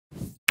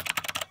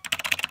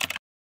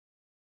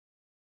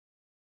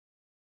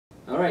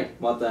All right.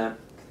 Well,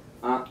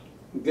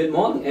 good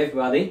morning,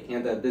 everybody.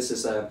 And this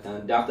is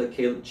Dr. Curt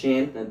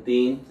Richardson,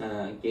 Dean,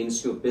 Gain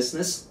School of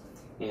Business,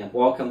 and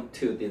welcome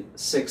to the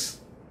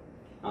sixth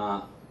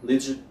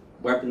leadership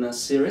webinar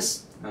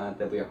series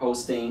that we are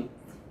hosting.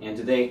 And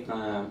today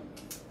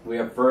we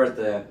are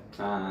very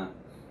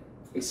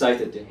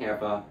excited to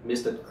have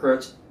Mr.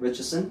 Curt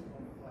Richardson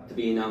to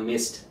be in our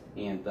midst.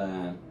 And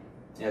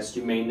as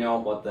you may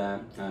know,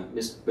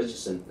 Mr.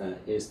 Richardson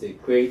is the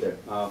creator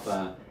of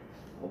a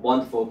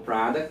wonderful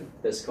product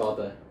that's called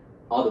the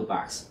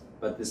Otterbox.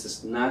 But this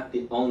is not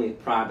the only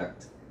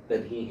product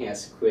that he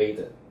has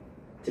created,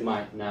 to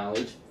my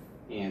knowledge.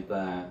 And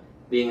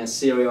being a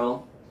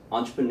serial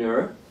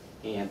entrepreneur,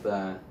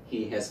 and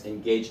he has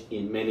engaged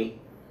in many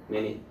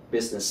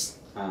business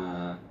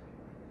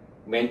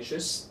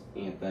ventures.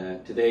 And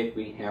today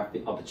we have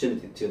the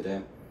opportunity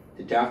to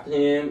talk to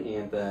him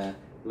and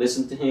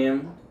listen to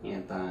him.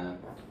 And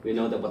we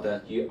know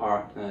that you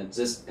are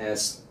just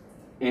as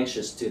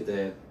anxious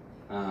to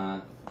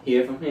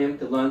hear from him,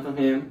 to learn from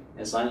him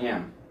as I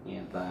am.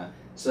 And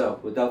so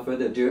without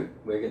further ado,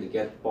 we're going to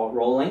get the ball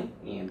rolling.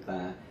 And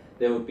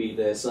there will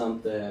be some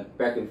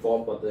back and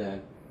forth with the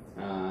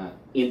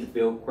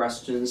interview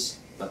questions,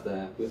 but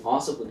we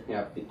also would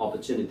have the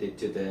opportunity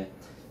to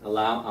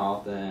allow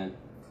our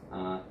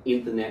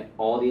internet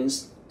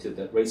audience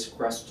to raise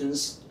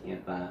questions.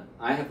 And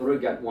I have already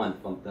got one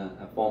from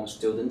a former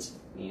student,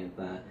 and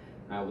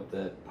I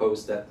would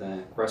pose that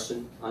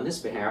question on his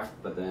behalf.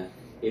 But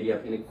if you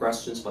have any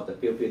questions,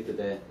 feel free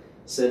to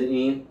send it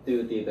in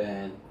through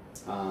the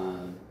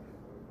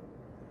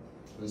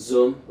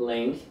Zoom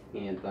link,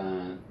 and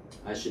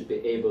I should be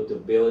able to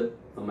build it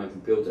on my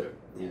computer.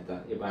 And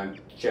if I'm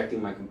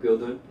checking my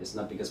computer, it's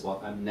not because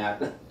I'm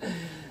not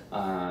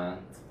I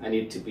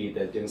need to be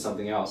doing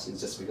something else.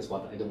 It's just because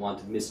I don't want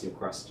to miss your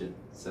question.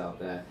 So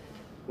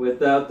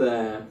without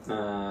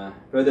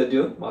further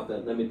ado,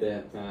 let me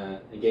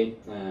again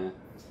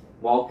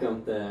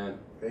welcome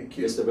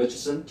Mr.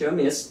 Richardson to our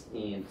midst,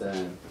 and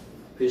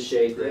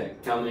appreciate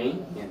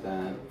coming.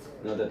 And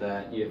know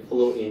that you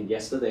flew in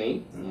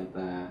yesterday,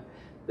 and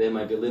there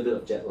might be a little bit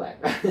of jet lag.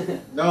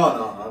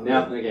 No.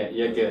 Okay,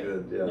 you're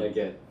good. Yeah. You're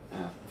good.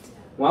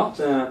 Well,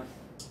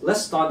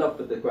 let's start off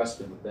with the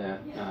question.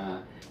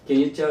 Can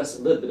you tell us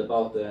a little bit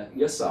about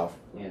yourself?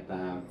 And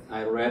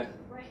I read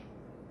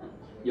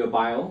your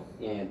bio,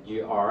 and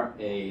you are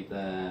a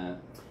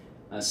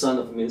son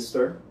of a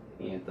minister.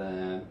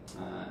 And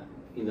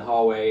in the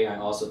hallway, I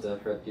also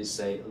heard you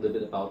say a little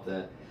bit about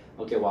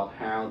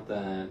how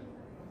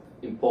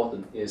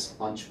important is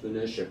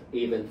entrepreneurship,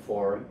 even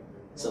for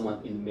someone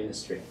in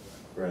ministry.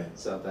 Right.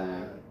 So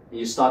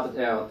you started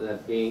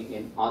out being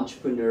an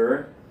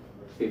entrepreneur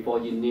before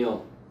you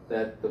knew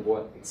that the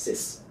word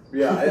exists.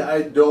 Yeah,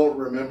 I don't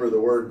remember the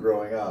word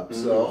growing up.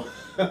 Mm-hmm. So.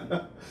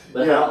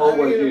 But yeah, how old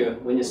were you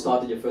when you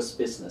started your first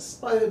business?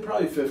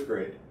 Probably fifth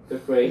grade.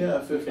 Fifth grade?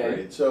 Yeah, fifth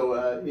grade. So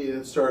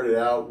it started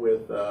out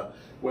with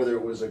whether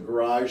it was a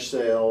garage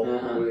sale,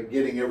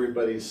 getting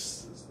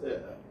everybody's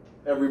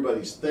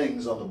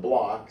things on the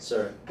block,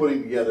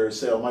 putting together a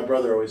sale. My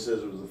brother always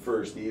says it was the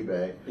first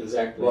eBay.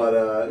 Exactly.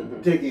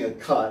 But taking a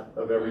cut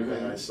of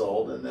everything I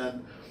sold, and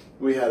then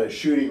we had a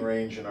shooting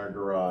range in our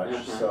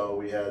garage, so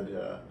we had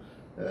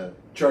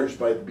charged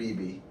by the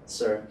BB.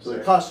 So the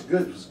cost of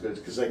goods was good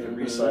because I could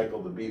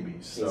recycle the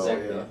BBs. So,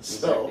 exactly.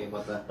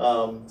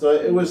 So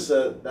it was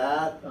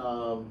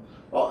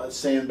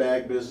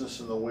sandbag business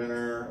in the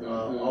winter,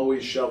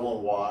 always shovel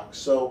and walk.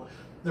 So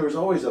there was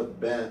always a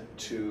bent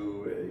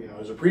to,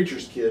 as a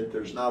preacher's kid,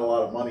 there's not a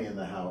lot of money in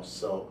the house.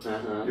 So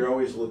you're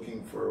always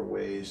looking for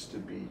ways to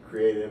be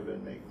creative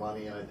and make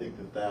money. And I think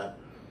that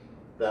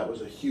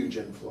was a huge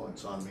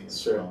influence on me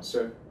as well.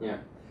 Sure, yeah.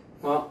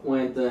 Well,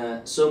 when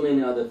so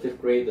many other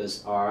fifth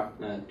graders are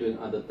doing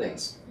other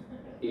things,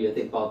 if you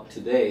think about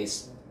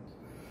today's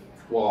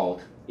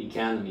world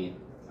economy,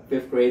 a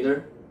fifth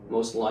grader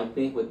most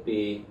likely would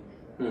be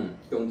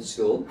going to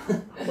school,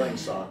 playing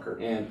soccer,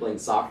 and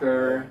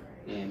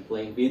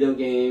playing video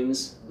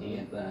games.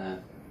 And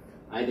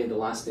I think the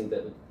last thing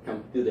that would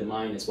come to their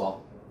mind is,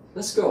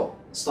 let's go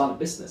start a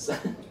business.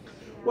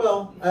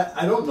 Well,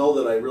 I don't know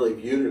that I really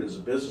viewed it as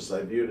a business.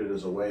 I viewed it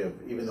as a way of,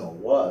 even though it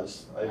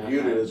was, I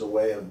viewed it as a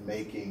way of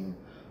making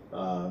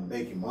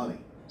money.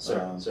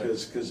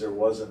 Because there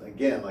wasn't,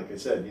 again, like I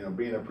said,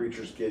 being a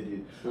preacher's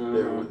kid,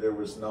 there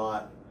was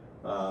not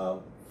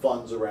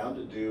funds around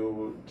to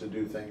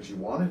do things you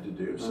wanted to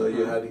do. So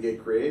you had to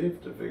get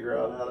creative to figure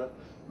out how to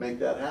make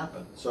that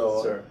happen.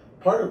 So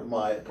part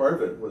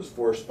of it was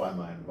forced by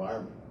my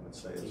environment, I would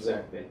say.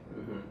 Exactly.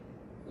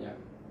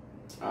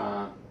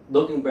 Yeah.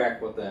 Looking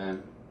back with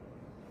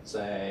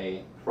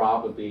say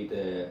probably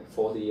the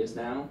 40 years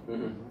now,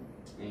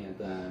 and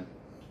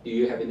do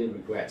you have any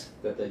regret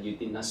that you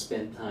did not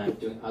spend time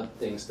doing other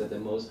things that the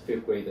most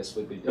fifth graders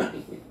would be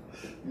doing?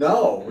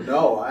 No,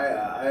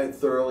 I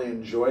thoroughly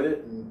enjoyed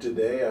it, and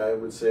today I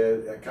would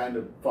say I kind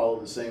of follow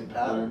the same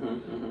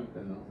pattern.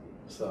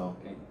 So.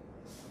 Okay.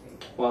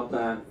 Well,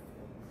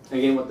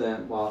 again,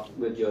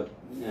 with your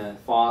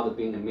father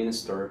being a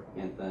minister,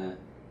 and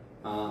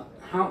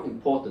how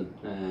important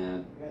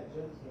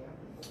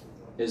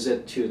is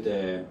it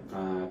to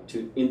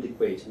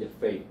integrate your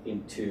faith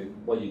into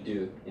what you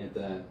do?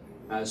 And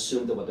I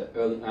assume that what the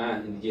early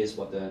on in the years,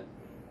 what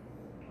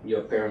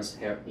your parents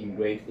have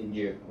ingrained in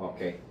you.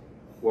 Okay,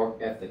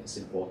 work ethic is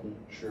important.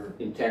 Sure.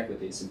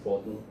 Integrity is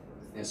important,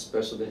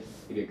 especially if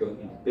you're going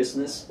into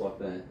business.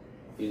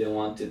 You don't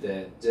want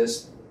to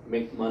just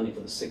make money for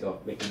the sake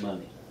of making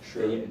money.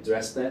 Sure. Can you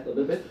address that a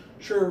little bit?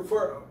 Sure.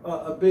 For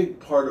a big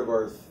part of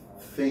our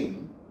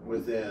theme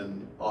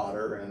within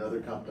Otter and other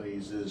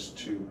companies is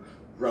to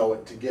grow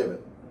it to give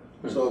it.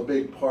 So a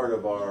big part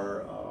of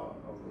our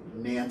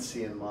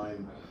Nancy and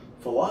mine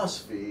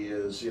philosophy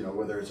is,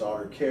 whether it's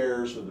Otter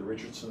Cares or the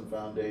Richardson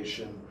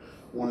Foundation,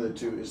 one of the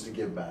two is to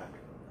give back.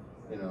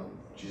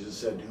 Jesus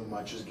said, "To whom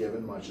much is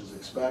given, much is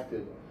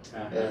expected,"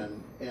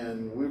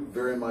 and we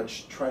very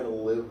much try to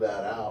live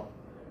that out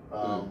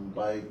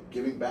by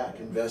giving back,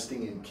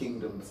 investing in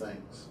kingdom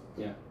things.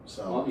 Yeah.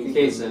 So, well, in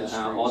case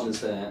our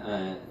audience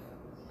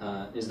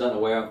is not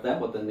aware of that,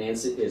 what the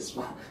Nancy is,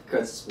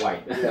 Curt's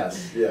wife.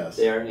 Yes, yes.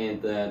 They're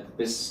in the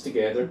business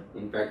together.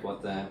 In fact,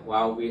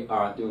 while we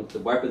are doing the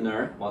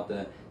webinar,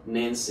 the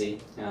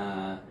Nancy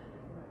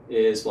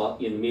is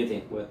in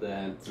meeting with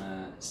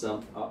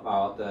some of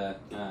our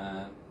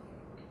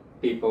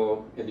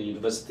people at the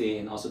university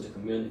and also the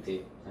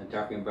community, and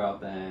talking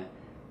about the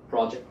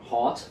Project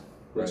Heart,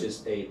 which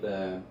is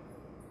the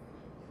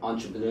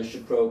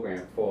entrepreneurship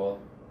program for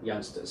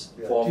youngsters,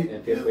 4th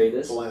and 5th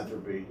graders.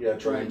 Philanthropy,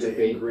 trying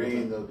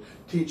to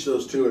teach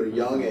those two at a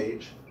young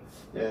age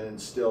and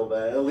instill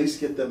that, at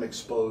least get them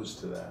exposed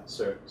to that.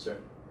 Sure.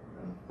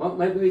 Well,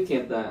 maybe we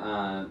can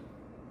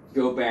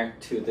go back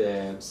to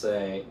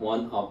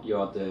one of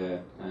your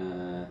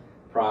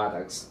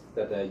products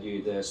that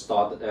you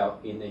started out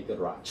in a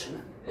garage.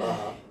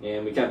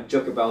 And we can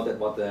joke about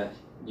that,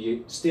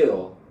 you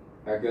still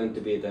are going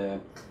to be the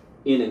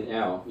in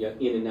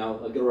and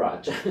out a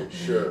garage.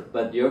 Sure.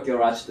 But your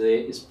garage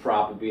today is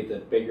probably the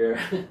bigger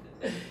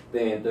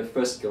than the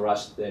first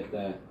garage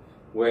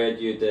where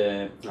you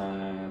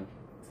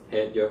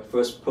had your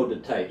first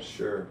prototype.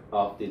 Sure.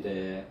 Of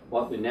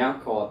what we now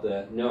call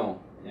known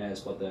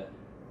as the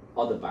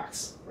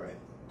Otterbox. Right.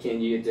 Can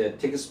you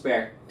take us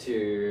back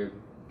to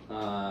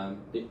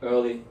the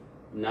early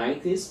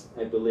 90s,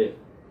 I believe,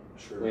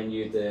 when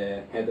you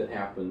had that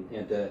happen,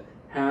 and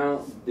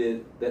how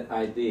did that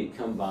idea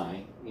come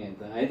by? And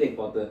I think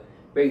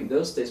back in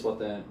those days,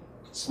 the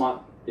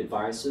smart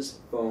devices,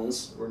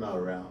 phones were not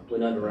around.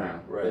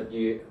 Right. But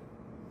you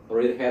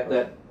already had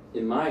that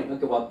in mind.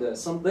 Okay,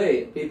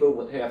 someday people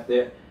would have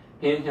their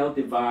handheld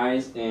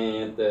device,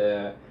 and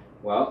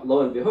lo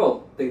and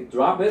behold, they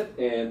drop it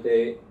and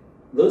they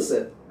lose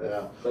it.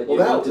 Yeah. But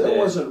that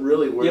wasn't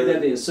really where. Give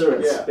them the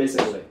insurance,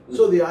 basically.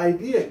 So the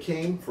idea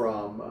came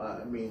from.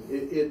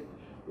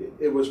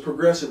 It was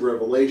progressive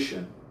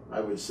revelation, I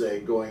would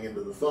say, going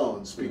into the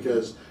phones,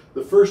 because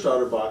the first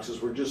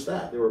Otterboxes were just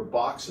that. They were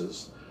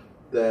boxes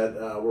that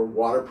were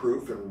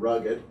waterproof and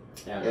rugged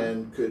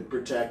and could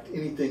protect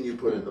anything you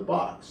put in the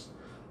box.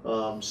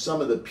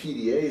 Some of the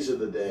PDAs of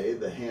the day,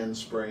 the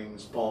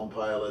handsprings, Palm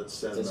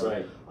Pilots, and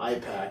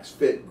iPacs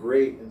fit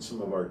great in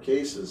some of our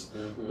cases.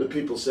 But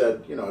people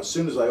said, as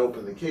soon as I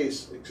open the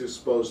case, it's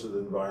exposed to the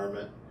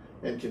environment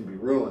and can be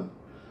ruined.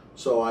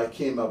 So I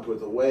came up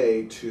with a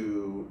way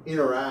to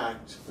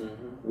interact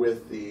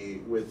with the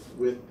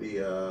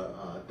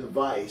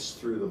device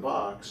through the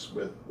box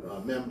with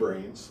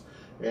membranes,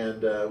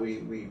 and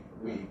we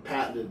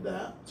patented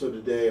that. So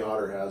today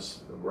Otter has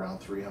around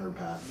 300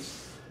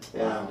 patents,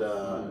 and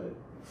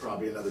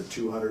probably another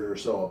 200 or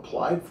so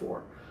applied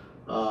for.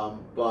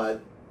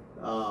 But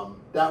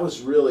that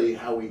was really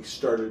how we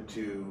started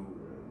to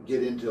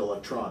get into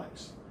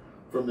electronics.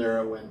 From there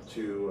I went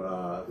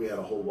to, we had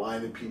a whole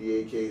line of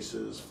PDA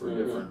cases for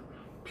different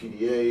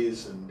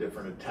PDAs and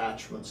different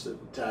attachments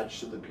that attach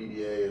to the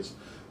PDA, as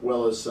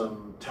well as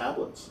some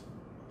tablets.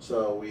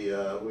 So we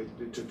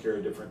took care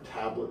of different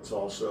tablets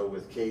also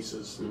with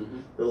cases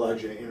that allowed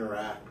you to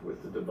interact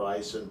with the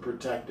device and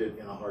protect it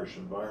in a harsh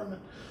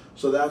environment.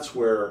 So that's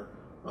where,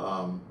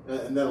 and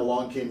then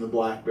along came the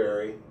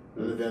BlackBerry,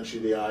 and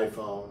eventually the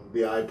iPhone,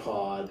 the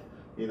iPod,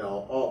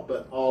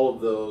 but all of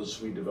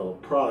those we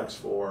developed products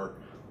for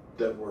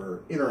that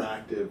were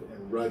interactive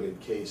and rugged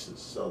cases.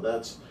 So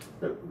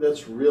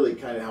that's really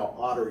kind of how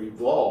Otter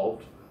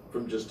evolved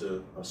from just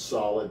a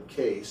solid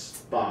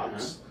case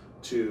box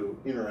to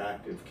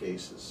interactive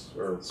cases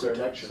or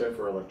protection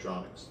for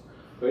electronics.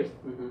 Great.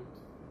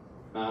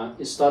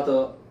 It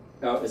started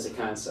out as a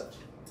concept,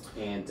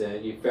 and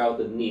you felt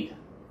the need.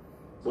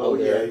 Well,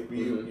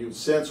 you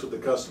sensed what the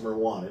customer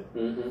wanted,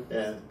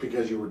 and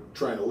because you were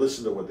trying to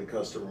listen to what the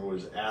customer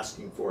was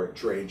asking for at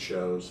trade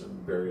shows and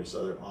various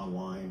other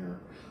online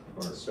or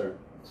Sure.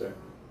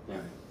 Yeah.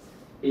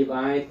 If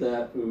I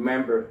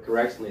remember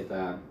correctly,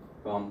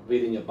 from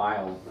reading your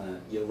bio,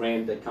 you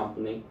ran the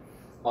company,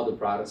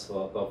 Otterbox,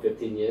 for about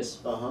 15 years,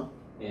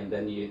 and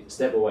then you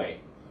step away.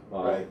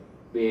 Right.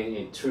 being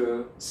a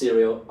true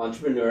serial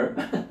entrepreneur,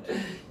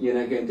 you're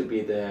not going to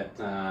be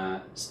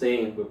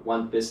staying with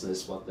one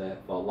business for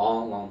a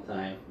long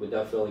time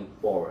without feeling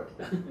bored.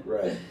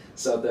 Right.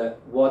 So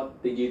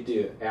what did you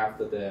do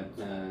after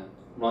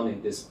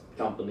running this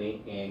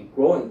company and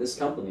growing this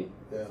company?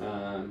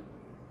 Yeah.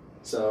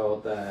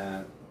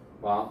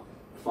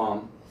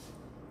 From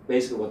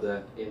basically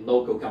a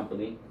local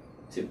company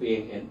to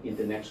being an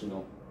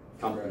international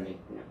company.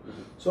 Right. Yeah.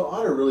 So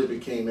OTTER really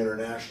became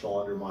international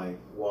under my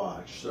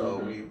watch. So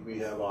Mm-hmm. we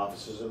have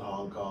offices in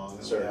Hong Kong,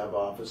 and Sure. we have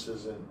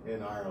offices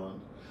in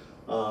Ireland.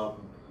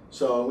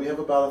 So we have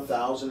about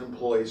 1,000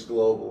 employees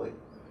globally,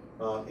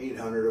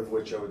 800 of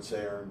which I would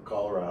say are in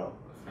Colorado.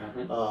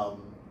 Uh-huh.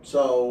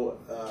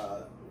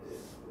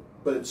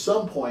 But at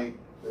some point,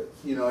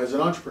 you know, as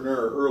an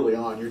entrepreneur early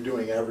on, you're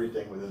doing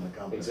everything within the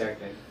company.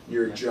 Exactly.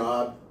 Your Yeah.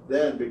 job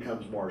then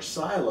becomes more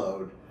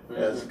siloed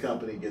Mm-hmm. as the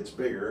company gets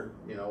bigger.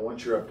 You know,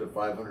 once you're up to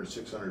 500,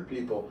 600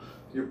 people,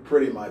 you're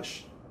pretty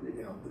much,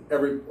 you know,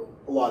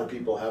 a lot of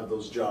people have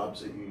those jobs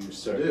that you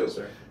used to do.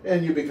 Sure.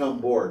 And you become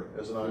bored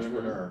as an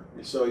entrepreneur.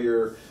 Mm-hmm. So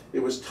it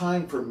was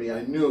time for me,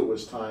 I knew it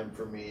was time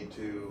for me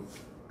to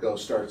go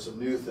start some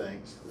new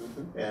things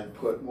Mm-hmm. and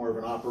put more of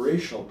an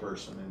operational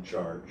person in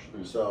charge.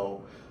 Mm-hmm.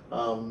 So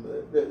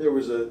there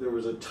was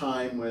a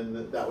time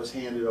when that was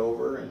handed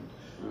over,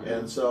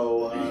 and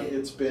so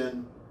it's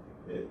been.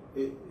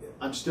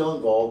 I'm still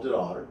involved at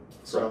OTTER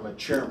from a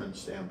chairman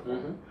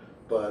standpoint, Mm-hmm.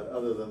 but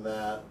other than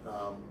that,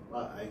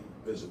 I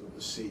visit with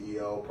the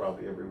CEO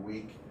probably every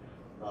week.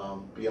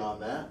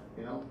 Beyond that,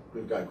 you know,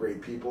 we've got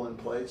great people in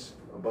place,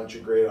 a bunch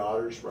of great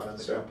OTTERs running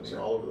the company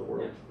all over the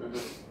world. Yeah.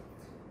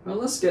 Mm-hmm. Well,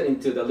 let's get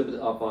into a little bit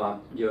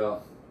of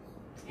your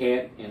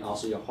head and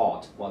also your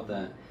heart.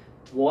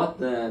 What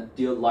do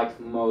you like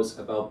most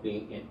about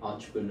being an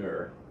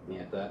entrepreneur?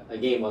 Yeah,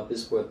 again,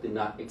 this word did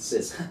not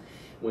exist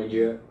when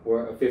you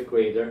were a fifth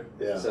grader.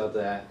 Yeah. So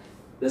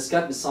there's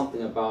got to be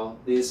something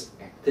about this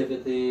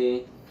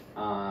activity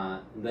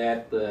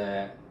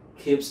that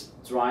keeps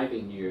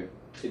driving you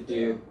to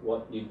do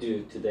what you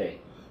do today.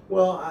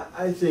 Well,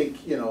 I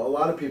think, you know, a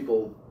lot of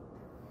people,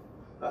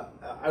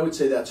 I would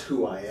say that's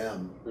who I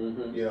am.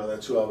 Mm-hmm. You know,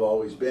 that's who I've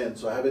always been.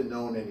 So I haven't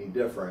known any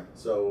different.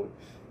 So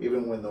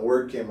even when the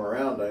word came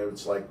around, I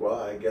was like, well,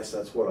 I guess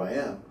that's what I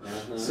am.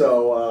 Uh-huh.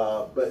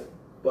 So,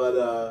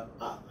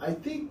 I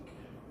think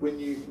when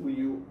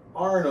you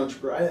are an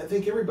entrepreneur, I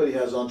think everybody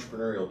has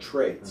entrepreneurial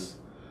traits.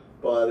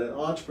 But an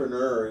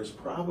entrepreneur is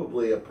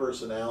probably a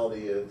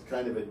personality,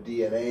 kind of a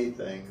DNA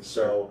thing.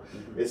 So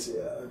it's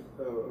a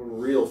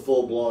real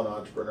full-blown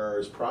entrepreneur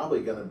is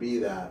probably going to be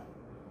that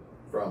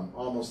from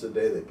almost the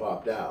day they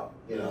popped out.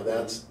 You know,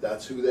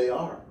 that's who they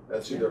are.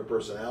 That's who their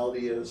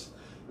personality is.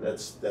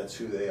 That's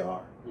who they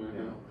are. You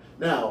know.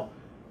 Now,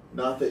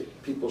 not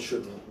that people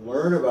shouldn't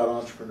learn about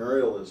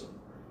entrepreneurialism,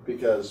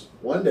 because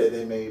one day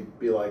they may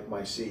be like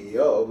my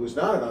CEO, who's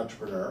not an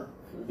entrepreneur.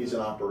 He's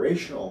an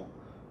operational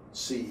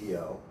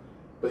CEO.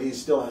 But he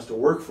still has to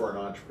work for an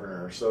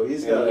entrepreneur, so he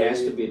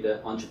has to be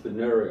the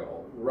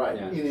entrepreneurial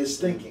in his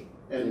thinking,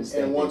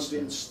 and wants to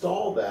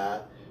install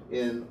that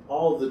in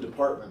all of the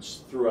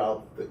departments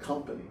throughout the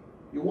company.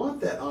 You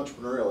want that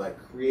entrepreneurial, that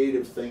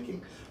creative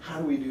thinking. How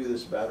do we do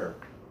this better?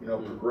 You know,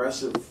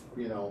 progressive,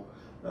 you know,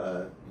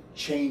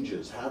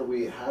 changes. How do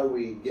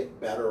we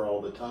get better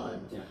all the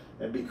time?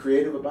 And be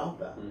creative about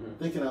that.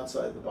 Thinking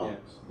outside the box.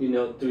 You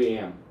know,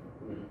 3M.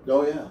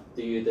 Oh yeah.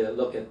 Do you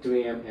look at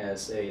 3M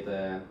as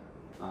the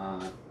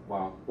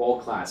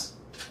world-class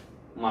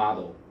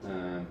model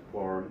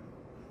for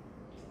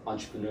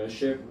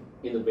entrepreneurship,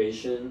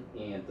 innovation,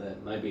 and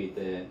maybe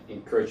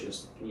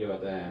encourages your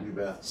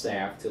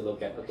staff to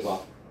look at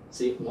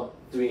see what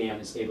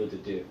 3M is able to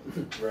do.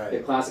 Right. The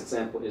classic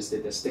example is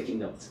the sticky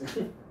notes.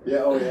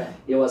 Yeah. Oh yeah.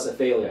 It was a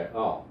failure.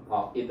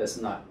 It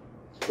does not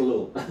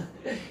glue.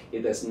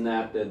 It does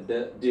not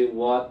do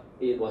what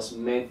it was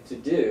meant to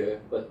do.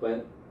 But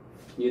when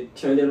you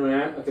turn it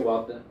around,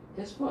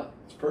 guess what?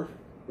 It's perfect.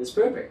 It's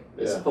perfect.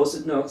 It's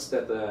Post-it notes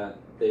that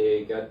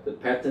they got the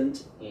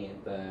patent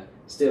and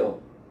still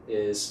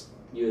is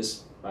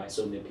used by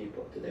so many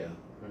people today.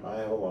 Yeah. I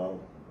have a lot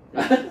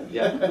of them.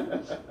 Yeah.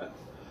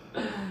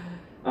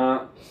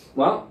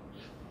 Well,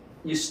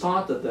 you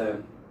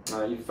started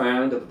you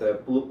founded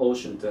the Blue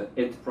Ocean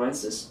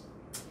Enterprises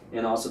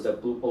and also the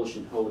Blue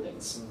Ocean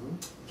Holdings.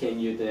 Can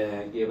you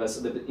give us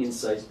a little bit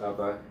insight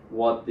about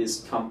what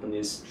these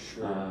companies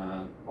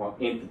or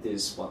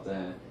entities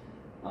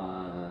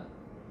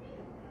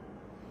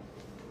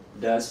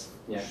does?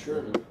 Yeah.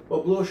 Sure.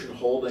 Well, Blue Ocean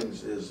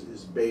Holdings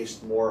is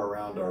based more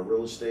around our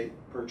real estate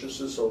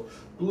purchases. So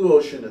Blue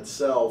Ocean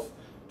itself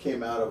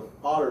came out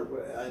of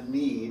a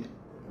need,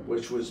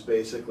 which was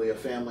basically a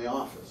family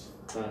office.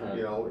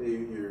 You know,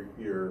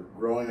 you're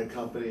growing a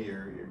company,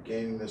 you're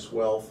gaining this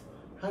wealth.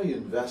 How do you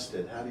invest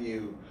it? How do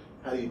you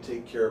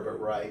take care of it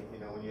right? You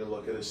know, when you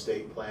look at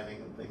estate planning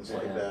and things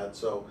like that.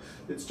 So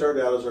it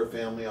started out as our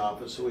family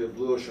office. So we have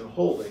Blue Ocean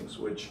Holdings,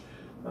 which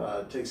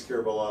takes care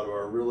of a lot of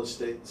our real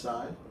estate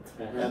side.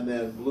 And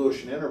then Blue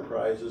Ocean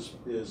Enterprise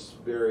is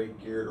very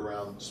geared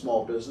around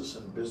small business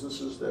and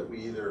businesses that we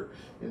either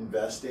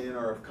invest in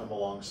or have come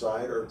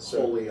alongside or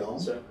wholly own.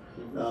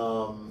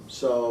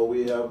 So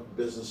we have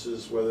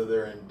businesses, whether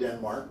they're in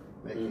Denmark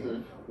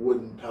making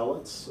wooden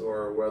pellets,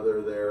 or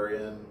whether they're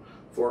in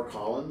Fort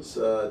Collins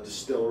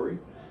distillery,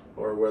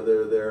 or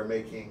whether they're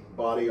making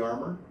body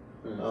armor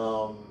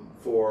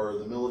for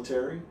the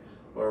military,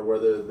 or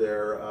whether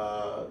they're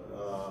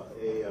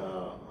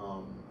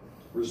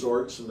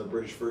resorts in the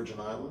British Virgin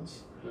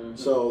Islands.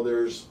 So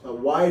there's a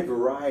wide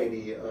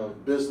variety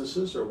of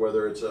businesses, or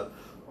whether it's a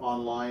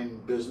online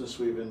business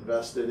we've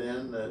invested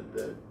in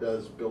that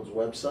builds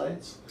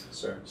websites.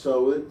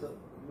 So it's a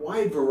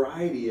wide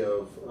variety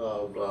of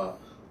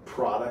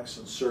products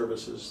and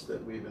services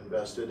that we've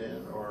invested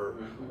in,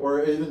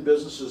 or even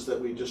businesses that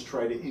we just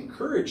try to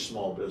encourage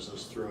small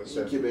business through an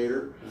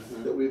incubator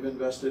that we've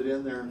invested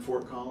in there in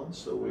Fort Collins.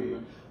 So we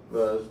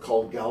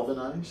called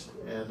Galvanized,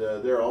 and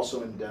they're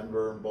also in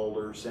Denver and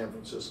Boulder, San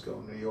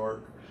Francisco, New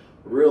York.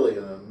 Really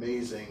an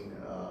amazing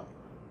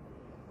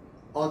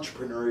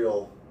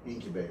entrepreneurial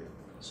incubator.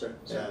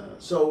 And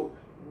so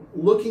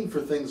looking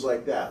for things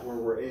like that where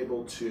we're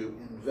able to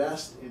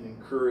invest and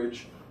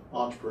encourage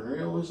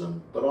entrepreneurialism,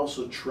 but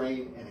also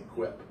train and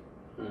equip.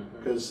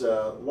 Because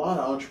a lot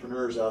of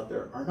entrepreneurs out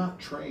there are not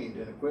trained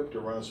and equipped to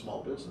run a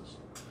small business.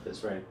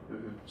 That's right.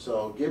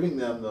 So giving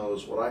them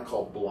those, what I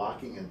call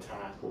blocking and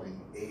tackling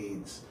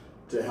aids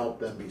to help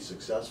them be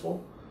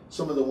successful.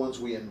 Some of the ones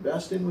we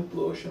invest in with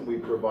Blue Ocean, we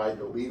provide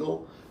the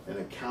legal and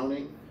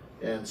accounting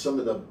and some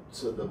of the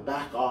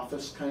back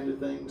office kind of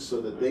things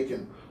so that they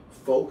can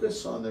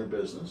focus on their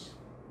business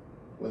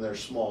when they're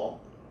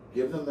small,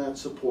 give them that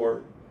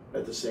support,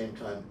 at the same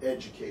time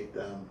educate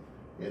them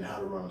in how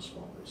to run a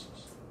small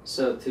business.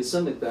 So to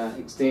some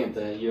extent,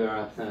 you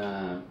are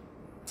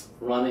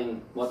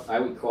running what I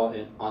would call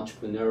an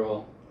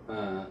entrepreneurship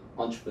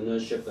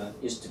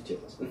institute.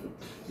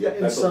 Yeah,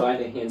 by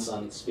providing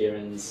hands-on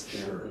experience.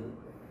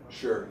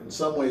 Sure. In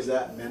some ways,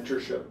 that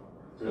mentorship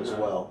as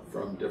well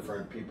from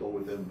different people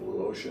within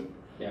Blue Ocean.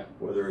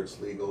 Whether it's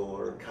legal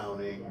or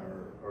accounting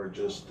or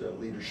just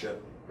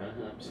leadership.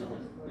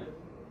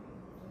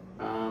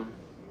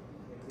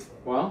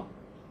 Well,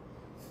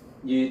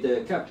 you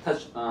kind of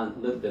touched on a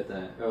little bit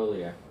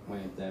earlier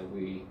when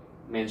we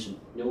mentioned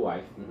your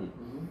wife,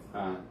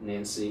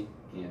 Nancy,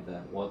 and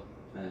what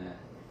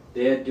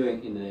they're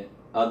doing in the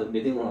other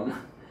meeting room.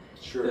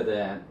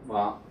 That,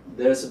 well,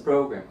 there's a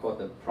program called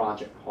the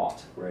Project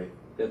HOT,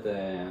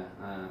 that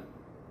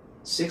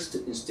seeks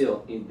to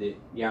instill in the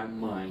young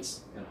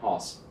minds and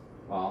hearts,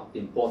 well, the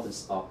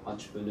importance of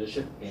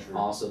entrepreneurship and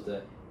also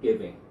the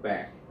giving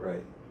back.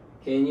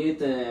 Can you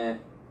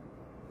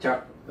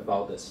talk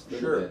about this a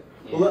little bit?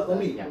 Well,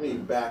 let me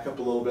back up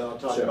a little bit. I'll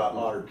talk about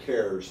Otter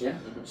Cares.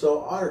 So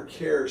Otter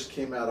Cares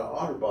came out of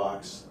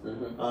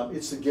Otterbox.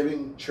 It's the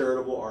giving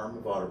charitable arm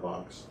of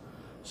Otterbox.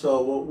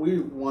 So what we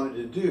wanted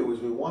to do was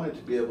we wanted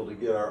to be able to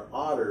get our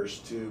otters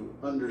to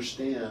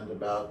understand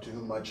about to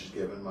whom much is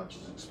given, much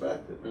is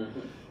expected.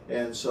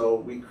 And so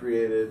we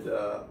created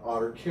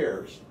Otter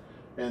Cares.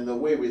 And the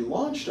way we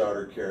launched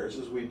Otter Cares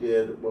is we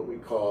did what we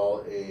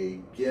call a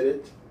get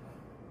it,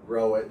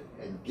 grow it,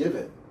 and give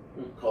it.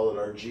 Call it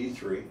our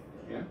G3.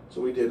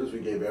 So what we did is we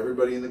gave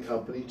everybody in the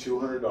company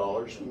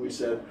 $200, and we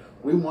said,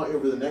 we want you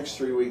over the next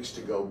 3 weeks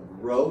to go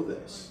grow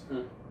this.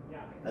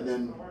 And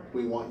then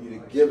we want you to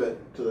give it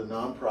to the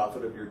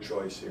nonprofit of your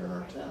choice here in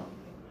our town.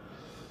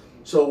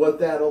 So what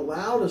that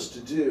allowed us to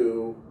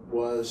do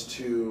was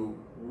to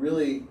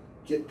really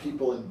get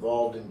people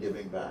involved in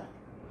giving back.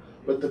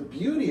 But the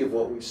beauty of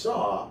what we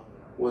saw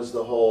was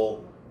the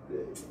whole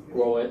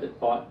grow it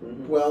part.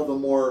 Well, the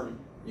more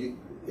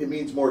it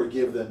means more to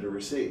give than to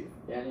receive.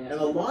 And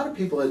a lot of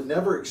people had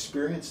never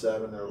experienced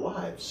that in their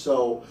lives.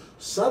 So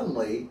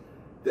suddenly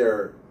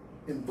they're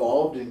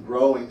involved in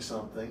growing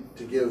something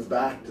to give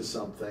back to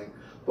something.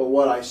 But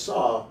what I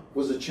saw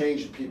was a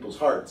change in people's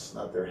hearts,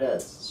 not their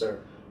heads.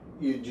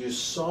 You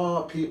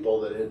saw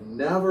people that had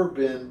never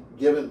been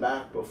given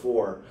back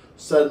before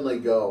suddenly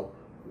go,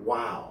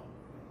 wow,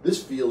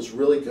 this feels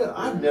really good.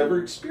 I've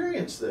never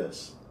experienced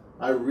this.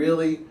 I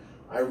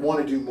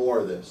want to do more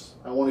of this.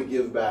 I want to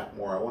give back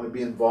more. I want to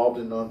be involved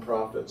in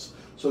nonprofits.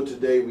 So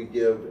today we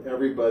give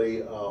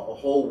everybody a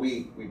whole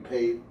week. We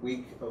pay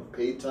week of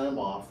paid time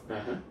off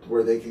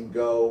where they can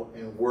go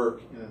and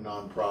work in a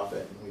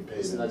nonprofit, and we pay them.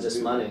 It's not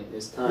just money;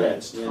 it's time.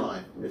 It's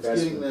time. It's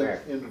getting them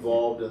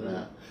involved in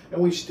that.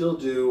 And we still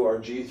do our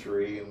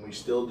G3, and we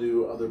still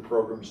do other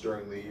programs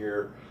during the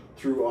year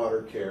through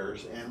Otter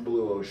Cares and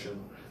Blue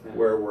Ocean,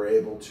 where we're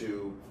able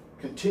to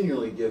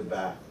continually give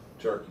back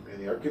to our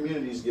community. Our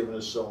community's given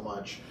us so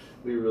much.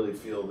 We really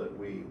feel that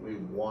we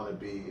want to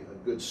be a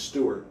good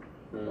steward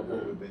of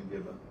what we've been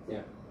given.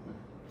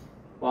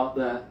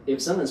 Well,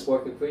 if someone's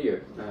working for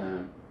you,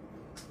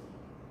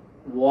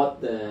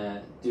 what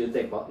do you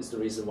think is the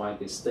reason why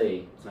they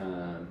stay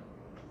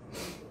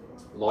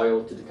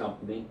loyal to the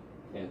company?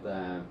 And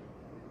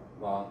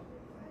well,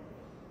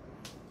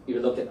 if you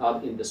look at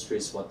other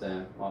industries, what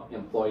the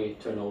employee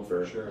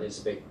turnover is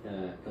a big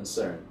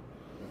concern.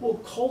 Well,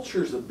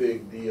 culture is a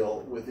big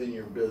deal within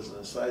your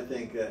business. I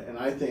think,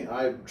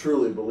 I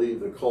truly believe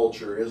the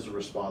culture is the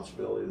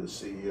responsibility of the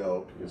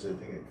CEO, because I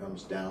think it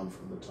comes down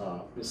from the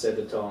top. You set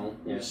the tone.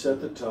 Yeah. You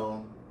set the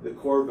tone. The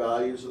core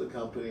values of the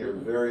company are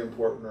very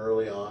important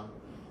early on.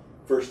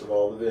 First of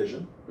all, the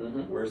vision.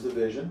 Where's the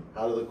vision?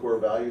 How do the core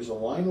values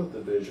align with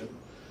the vision?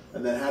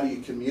 And then how do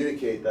you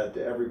communicate that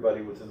to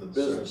everybody within the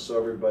business so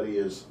everybody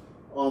is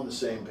on the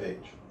same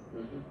page?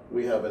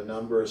 We have a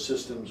number of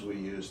systems we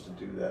use to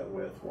do that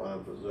with. One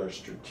of them is our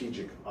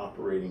strategic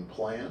operating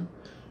plan,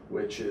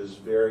 which is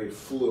very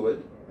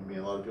fluid. I mean,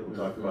 a lot of people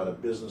talk about a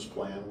business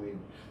plan.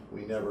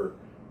 We never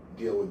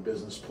deal with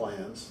business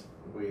plans.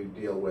 We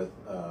deal with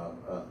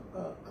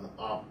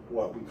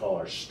what we call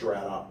our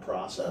strat-op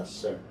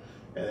process.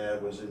 And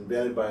it was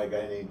invented by a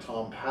guy named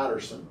Tom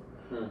Patterson.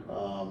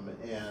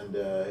 And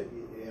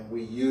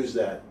we use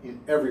that in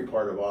every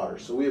part of Otter.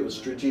 So we have a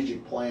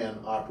strategic plan,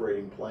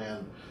 operating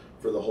plan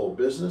for the whole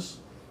business,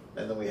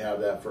 and then we have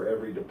that for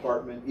every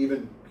department.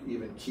 Even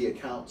key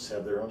accounts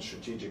have their own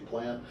strategic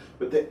plan,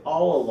 but they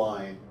all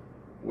align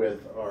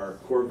with our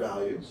core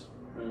values,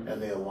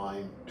 and they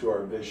align to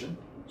our vision.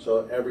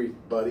 So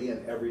everybody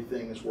and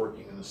everything is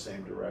working in the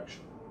same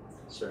direction.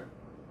 Sure.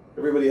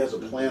 Everybody has a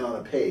plan on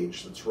a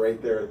page that's right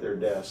there at their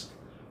desk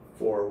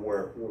for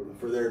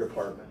their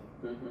department,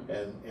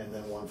 and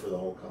then one for the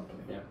whole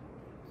company. Yeah.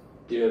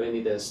 Do you have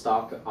any the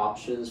stock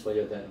options for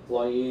your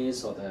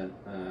employees or the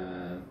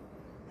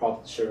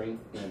profit sharing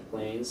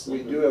plans?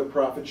 We do have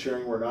profit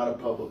sharing. We're not a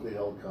publicly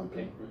held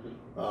company.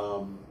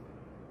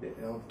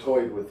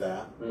 Toyed with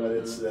that, but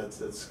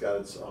it's got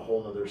a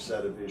whole other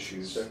set of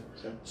issues.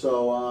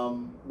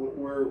 So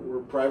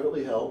we're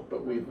privately held,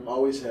 but we've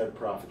always had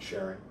profit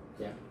sharing.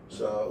 Yeah.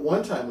 So at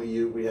one time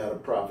we had a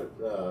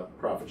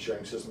profit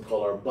sharing system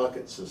called our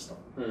bucket system,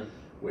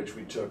 which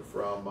we took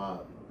from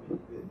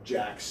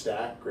Jack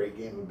Stack, great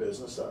game of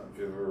business. I don't know if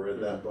you've ever read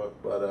that book,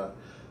 but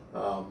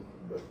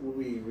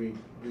we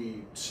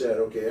said,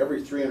 okay,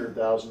 every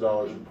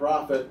 $300,000 in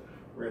profit,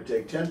 we're going to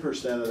take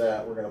 10% of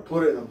that, we're going to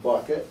put it in a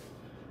bucket,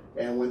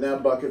 and when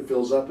that bucket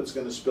fills up, it's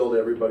going to spill to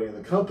everybody in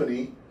the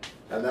company,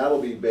 and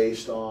that'll be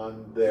based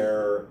on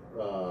their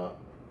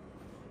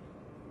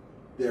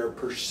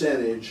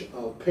percentage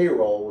of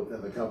payroll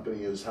within the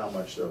company is how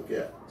much they'll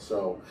get.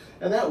 So,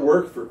 and that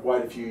worked for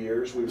quite a few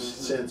years. We've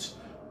since,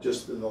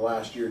 just in the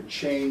last year,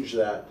 changed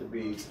that to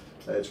be,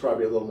 it's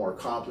probably a little more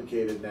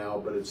complicated now,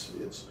 but it's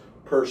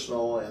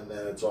personal, and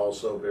then it's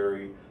also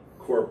very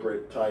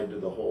corporate, tied to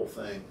the whole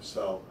thing.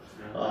 So,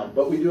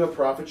 but we do have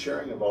profit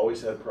sharing. I've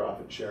always had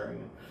profit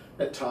sharing.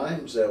 At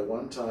times, at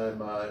one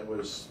time, it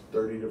was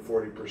 30 to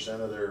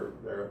 40% of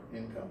their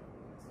income.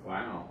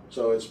 Wow.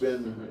 So it's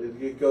been,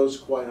 it goes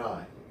quite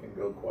high. It can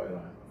go quite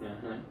high.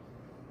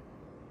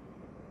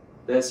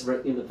 That's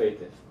very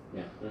innovative.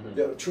 Yeah.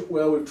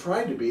 Well, we've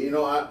tried to be. You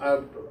know,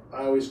 I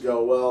always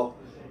go, well,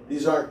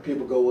 these aren't,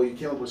 people go, well, you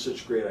came up with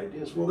such great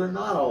ideas. Well, they're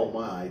not all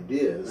my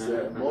ideas.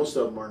 Most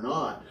of them are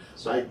not.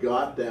 So I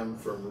got them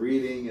from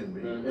reading and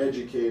being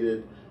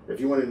educated. If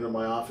you went into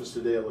my office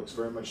today, it looks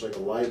very much like a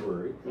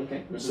library.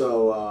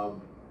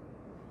 So,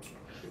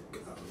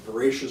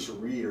 voracious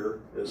reader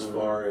as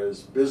far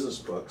as business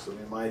books. I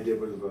mean, my idea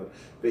of a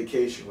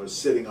vacation was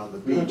sitting on the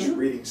beach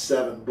reading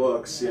 7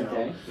 books, you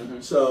know.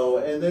 So,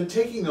 and then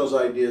taking those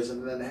ideas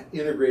and then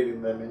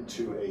integrating them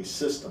into a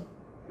system.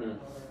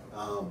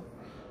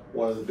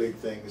 One of the big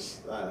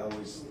things I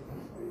always,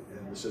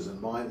 and this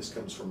isn't mine, this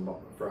comes from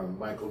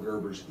Michael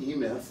Gerber's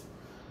E-Myth.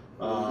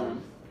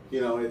 You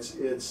know,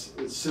 it's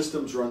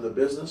systems run the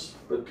business,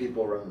 but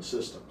people run the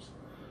systems.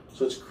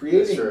 So it's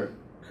creating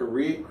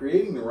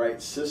the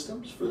right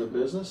systems for the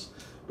business,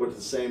 but at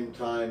the same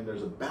time,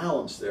 there's a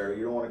balance there.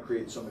 You don't want to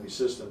create so many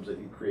systems that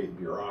you create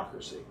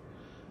bureaucracy,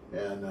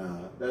 and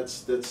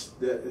it's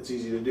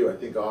easy to do. I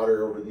think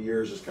Otter over the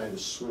years has kind of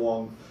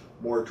swung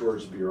more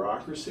towards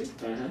bureaucracy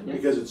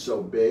because it's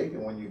so big,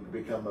 and when you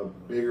become a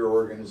bigger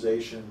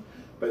organization,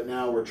 but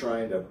now we're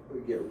trying to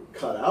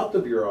cut out the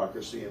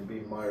bureaucracy and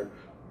be more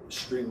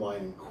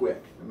streamlined and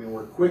quick. I mean,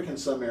 we're quick in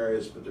some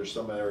areas, but there's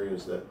some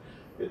areas that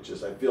it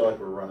just, I feel like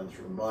we're running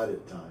through mud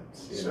at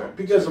times, you know,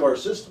 because of our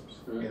systems,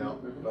 you know,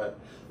 but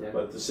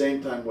at the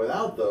same time,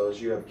 without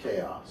those, you have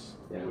chaos,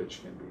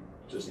 which can be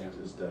just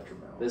as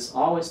detrimental. There's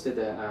always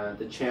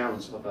the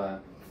challenge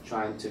of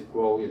trying to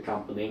grow your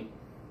company,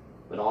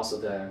 but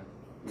also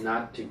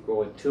not to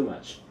grow it too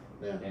much,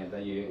 and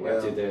then you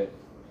have to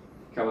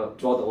kind of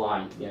draw the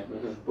line.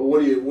 But what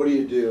do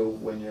you do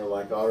when you're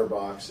like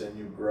Otterbox and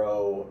you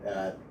grow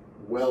at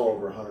well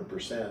over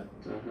 100%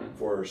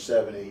 for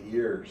 7-8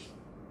 years?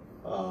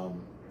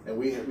 And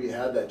we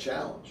had that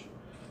challenge,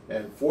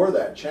 and for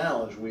that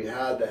challenge we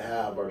had to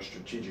have our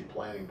strategic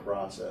planning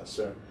process.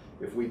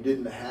 If we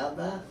didn't have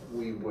that,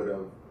 we would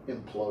have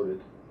imploded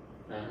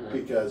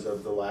because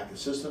of the lack of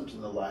systems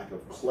and the lack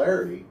of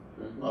clarity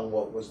on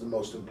what was the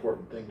most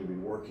important thing to be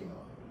working on.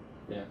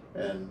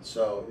 And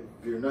so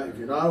if you're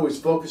not always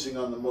focusing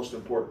on the most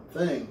important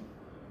thing,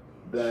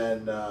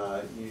 then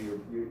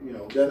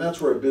then that's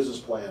where a business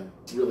plan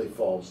really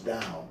falls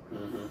down.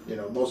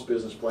 Most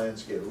business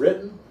plans get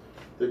written.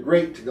 They're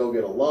great to go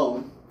get a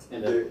loan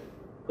and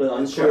put it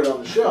on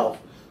the shelf.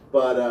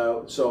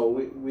 But so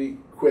we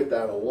quit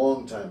that a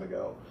long time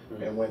ago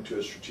and went to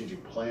a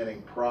strategic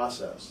planning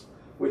process,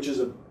 which is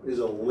a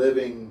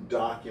living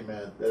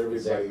document that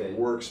everybody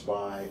works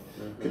by,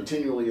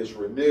 continually is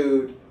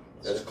renewed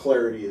as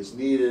clarity is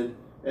needed,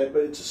 but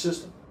it's a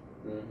system.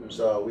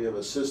 So we have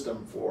a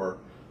system for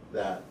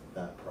that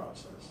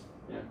process.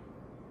 Yeah.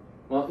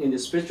 Well, in the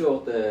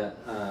spiritual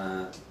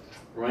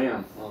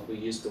realm, we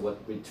use the word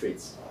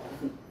retreats.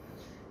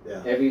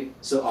 Yeah. Every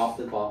so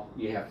often,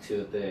 you have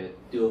to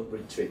do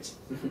retreats,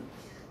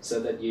 so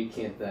that you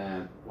can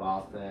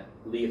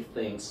leave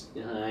things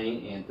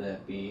behind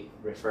and be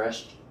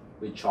refreshed,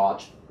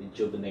 recharged,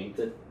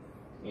 rejuvenated,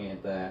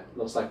 and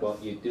looks like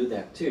you do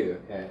that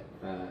too at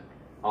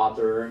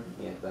OTTER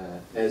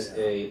and as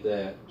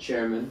the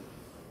chairman,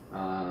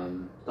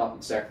 top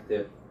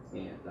executive,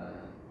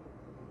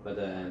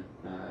 and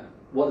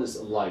what is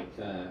it like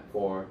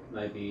for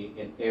maybe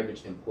an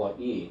average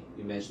employee?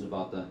 You mentioned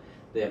about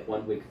they have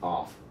 1 week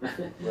off,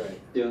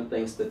 doing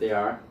things that they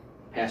are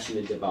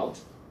passionate about,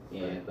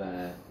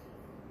 and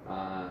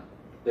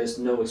there's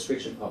no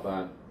restriction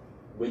of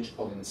which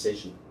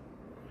organization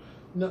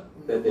that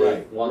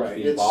they want to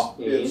be involved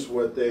in. It's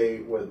where they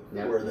want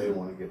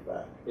to get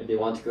back. If they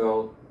want to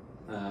go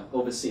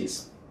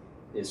overseas,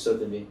 it's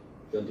certainly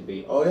going to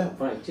be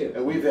fine too.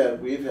 And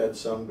we've had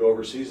some go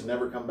overseas and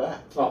never come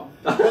back. Oh,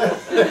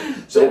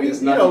 so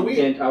it's not the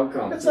intent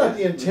outcome. It's not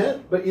the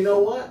intent, but you know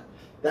what?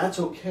 That's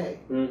okay.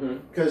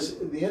 Because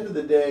at the end of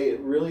the day, it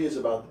really is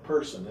about the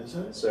person,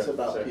 isn't it? It's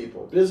about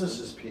people. Business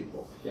is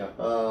people. Yeah.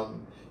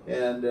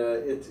 And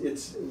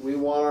we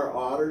want our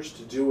otters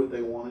to do what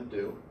they want to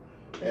do.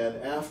 And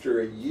after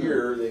a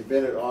year, they've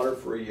been at OTTER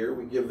for a year,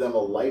 we give them a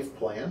life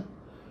plan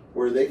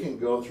where they can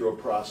go through a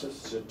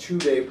process. It's a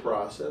 2-day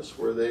process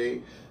where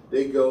they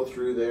go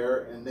through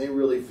there and they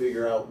really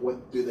figure out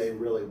what do they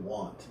really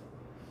want.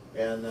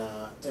 And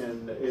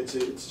it's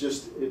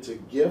a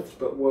gift,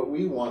 but what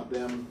we want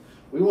them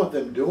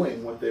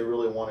doing what they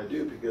really want to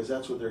do, because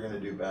that's what they're going to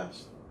do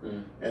best.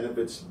 And if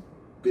it's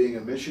being a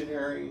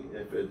missionary,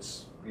 if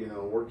it's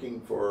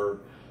working for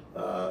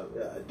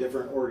a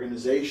different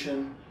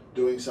organization,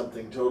 doing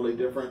something totally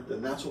different,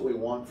 then that's what we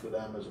want for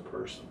them as a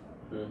person.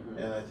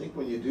 And I think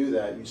when you do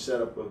that, you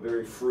set up a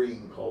very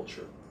freeing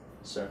culture.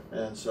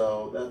 And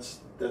so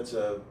that's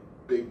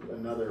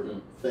another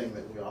thing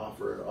that we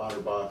offer at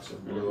Otterbox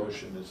and Blue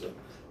Ocean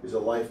is a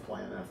life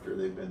plan after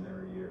they've been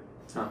there a year.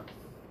 Huh.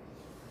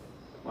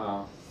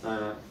 Wow.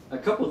 A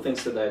couple of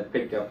things that I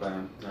picked up.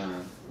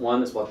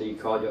 One is what you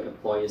call your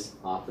employees'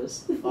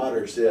 otters.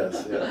 Otters,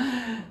 yes.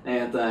 Yeah.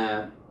 And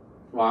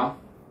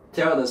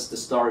tell us the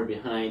story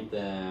behind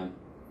the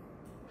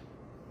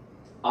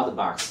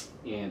Otterbox,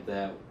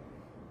 and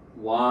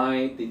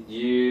why did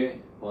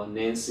you or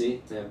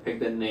Nancy pick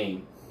that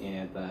name?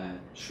 And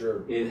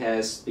sure, it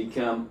has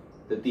become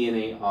the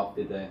DNA of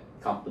the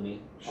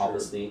company,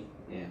 obviously.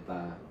 And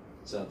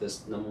so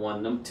that's number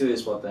one. Number two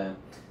is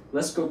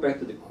let's go back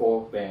to the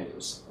core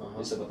values.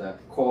 It's about the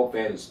core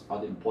values are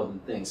the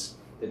important things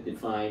that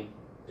define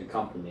the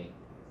company,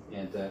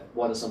 and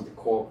what are some of the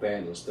core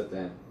values that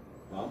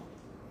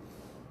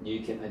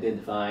you can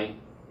identify,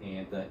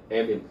 and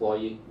every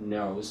employee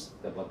knows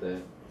about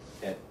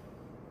at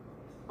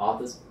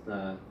Otter's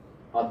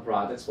Other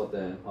products.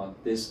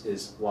 This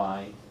is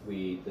why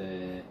we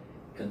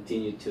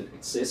continue to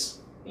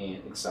exist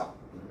and excel.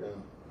 Yeah.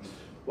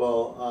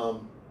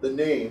 Well, the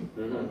name.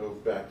 I'll go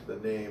back to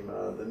the name.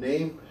 The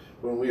name,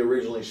 when we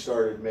originally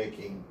started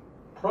making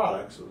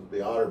products, it was the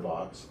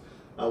Otterbox.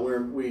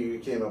 We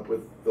came up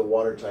with the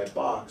watertight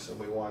box, and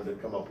we wanted to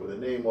come up with a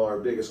name. Well, our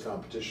biggest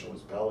competition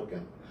was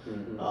Pelican,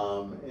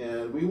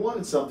 and we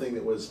wanted something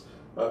that was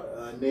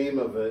a name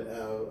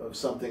of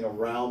something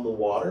around the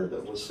water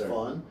that was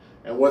fun.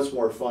 And what's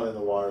more fun in the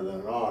water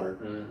than an otter?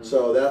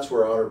 So that's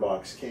where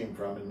Otterbox came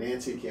from, and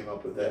Nancy came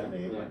up with that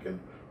name. I can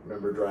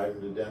remember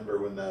driving to Denver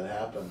when that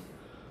happened.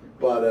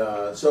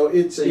 But so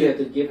you have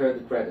to give her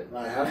the credit.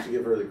 I have to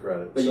give her the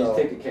credit. But you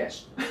take the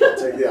cash.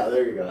 Yeah,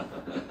 there you go.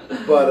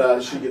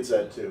 But she gets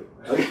that too.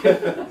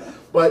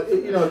 But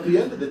at the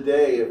end of the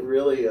day, it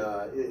really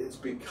it's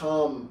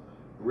become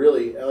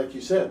really, like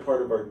you said,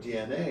 part of our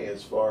DNA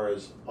as far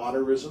as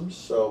otterisms.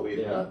 So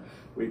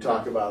we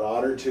talk about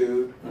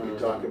ottertude. We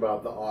talk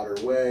about the Otter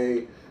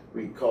Way.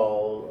 We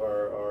call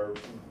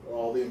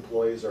all the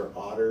employees are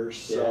otters.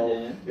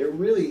 So it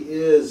really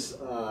is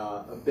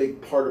a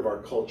big part of our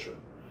culture.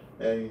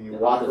 And you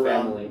walk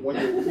around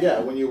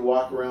when you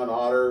walk around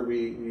OTTER,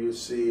 you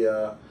see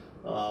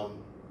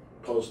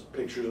post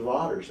pictures of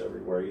otters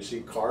everywhere. You see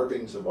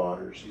carvings of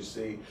otters.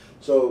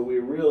 So we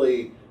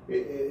really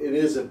it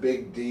is a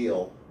big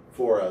deal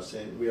for us.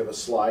 And we have a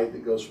slide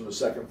that goes from the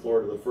second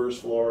floor to the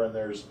first floor, and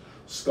there's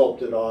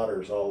sculpted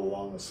otters all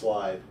along the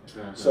slide.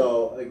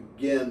 So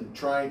again,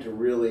 trying to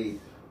really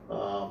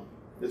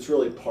it's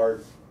really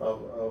part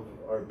of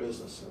our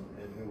business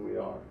and who we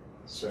are.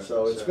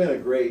 So it's been a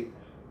great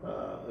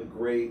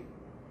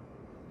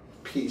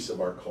piece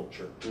of our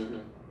culture.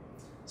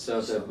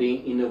 So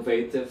being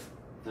innovative,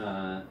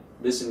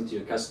 listening to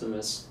your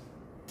customers,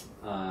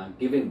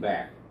 giving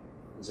back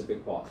is a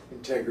big part.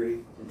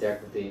 Integrity.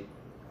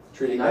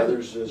 Treating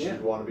others as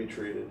you'd want to be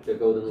treated. The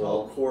golden rule.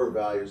 All core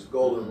values. The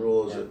golden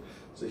rule is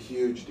it's a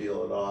huge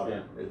deal at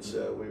Otter. It's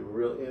we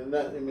really, and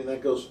that, I mean,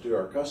 that goes to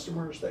our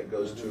customers, that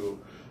goes to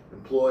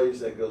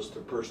employees, that goes to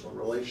personal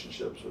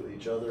relationships with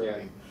each other. I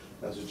mean,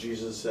 that's what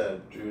Jesus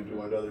said, do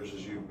unto others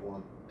as you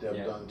want to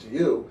have done to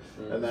you.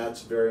 And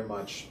that's very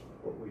much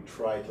what we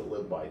try to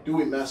live by. Do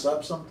we mess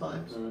up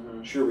sometimes?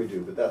 Sure we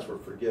do, but that's where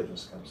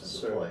forgiveness comes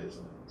into play,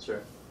 isn't it?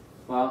 Sure.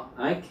 Well,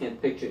 I can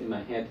picture in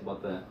my head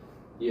what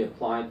you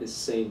applied the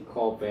same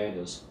core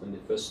values when you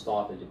first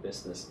started your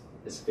business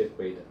as a fifth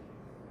grader.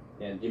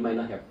 And you might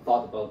not have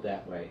thought about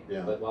that way.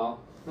 But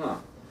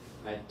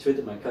I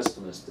treated my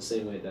customers the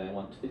same way that I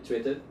want to be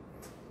treated.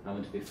 I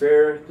want to be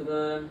fair to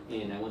them,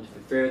 and I want to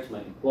be fair to my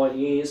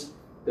employees,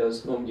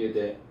 those whom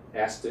you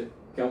asked to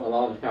come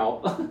along and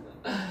help.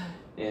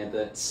 And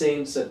the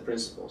same set of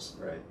principles,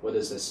 whether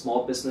it's a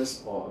small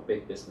business or a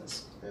big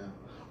business.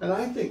 And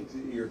I think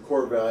your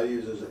core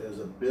values as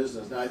a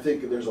business, now I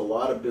think there's a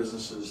lot of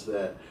businesses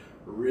that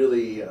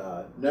really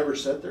never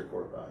set their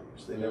core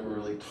values. They never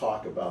really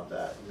talk about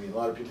that. I mean, a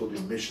lot of people do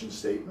mission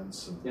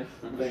statements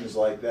and things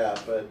like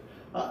that, but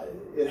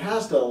it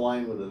has to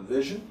align with a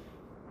vision.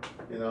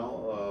 You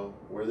know,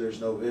 where there's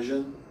no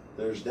vision,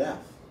 there's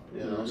death.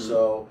 You know,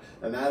 so,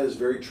 and that is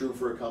very true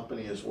for a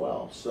company as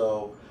well.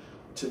 So,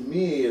 to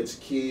me, it's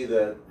key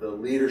that the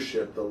leader,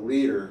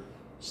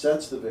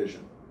 sets the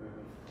vision.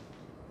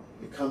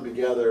 You come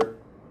together.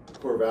 The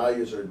core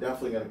values are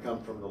definitely going to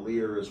come from the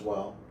leader as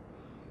well.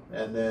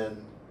 And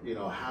then, you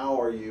know, how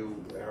are you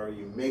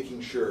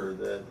making sure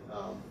that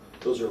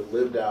those are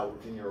lived out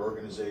within your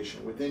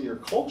organization, within your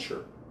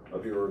culture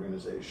of your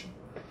organization?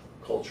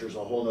 Culture is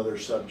a whole other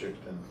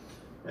subject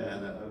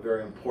and a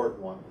very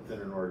important one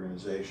within an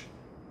organization.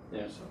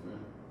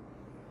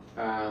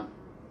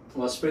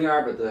 Well, Spring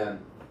Arbor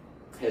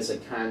has a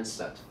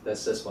concept that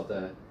says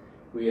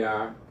we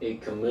are a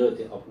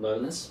community of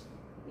learners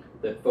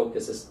that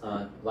focuses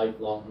on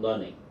lifelong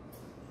learning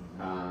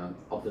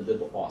of the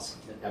liberal arts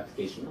and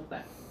application of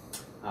that.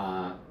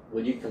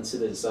 Would you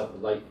consider yourself a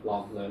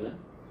lifelong learner?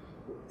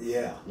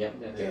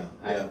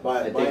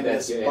 By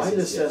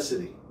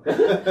necessity.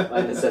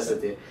 By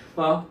necessity.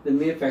 Well, the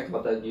mere fact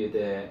about that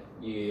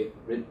you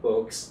read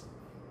books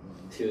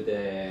to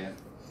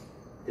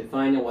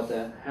find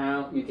out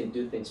how you can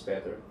do things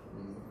better,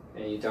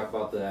 and you talk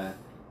about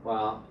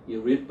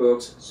you read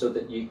books so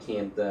that you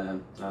can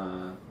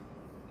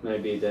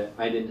maybe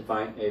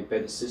identify a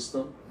better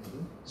system.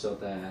 So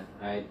that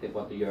I think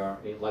you are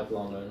a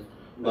lifelong learner.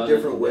 A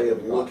different way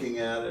of looking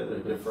at it, a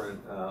different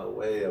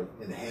way of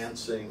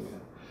enhancing.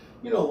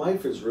 You know,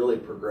 life is really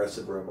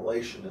progressive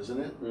revelation, isn't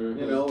it?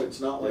 You know,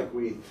 it's not like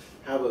we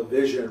have a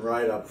vision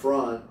right up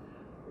front.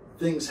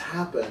 Things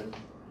happen.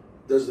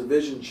 Does the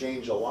vision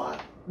change a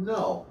lot?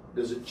 No.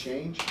 Does it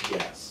change?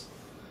 Yes.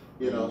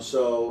 You know,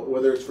 so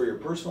whether it's for your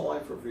personal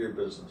life or for your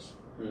business,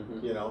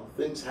 you know,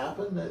 things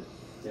happen that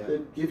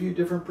give you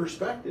different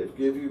perspective,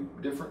 give you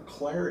different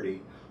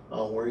clarity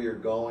on where you're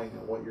going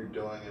and what you're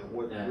doing and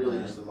what really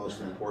is the most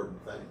important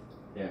thing.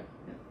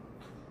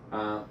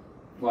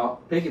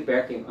 Well,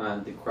 piggybacking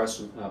on the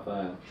question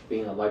of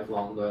being a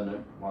lifelong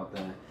learner,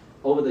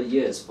 over the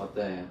years,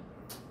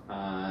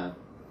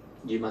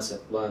 you must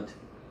have learned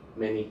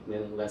many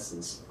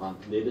lessons on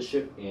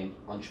leadership and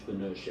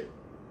entrepreneurship.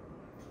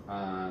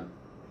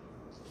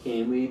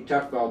 Can we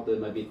talk about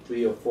maybe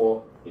 3 or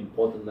 4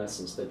 important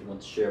lessons that you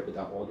want to share with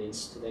our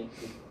audience today?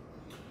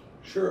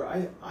 Sure.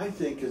 I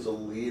think as a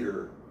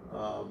leader,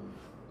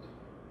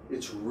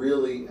 it's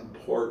really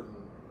important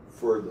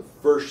for the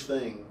first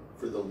thing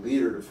for the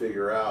leader to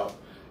figure out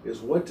is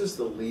what does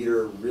the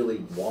leader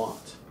really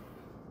want?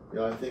 You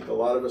know, I think a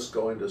lot of us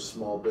go into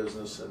small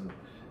business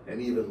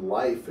and even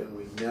life, and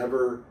we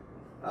never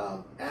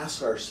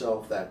ask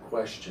ourselves that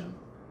question,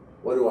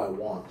 what do I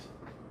want?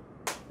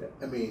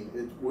 I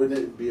mean, wouldn't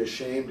it be a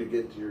shame to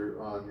get to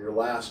on your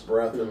last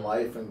breath in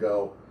life and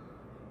go,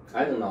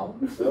 I don't know.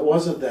 That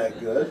wasn't that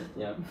good.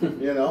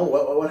 You know,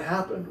 what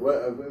happened?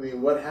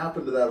 What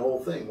happened to that whole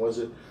thing? Was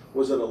it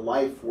a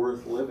life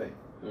worth living?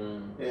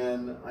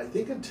 And I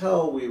think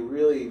until we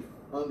really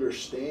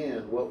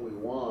understand what we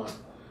want,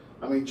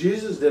 I mean,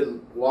 Jesus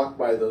didn't walk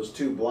by those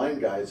 2 blind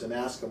guys and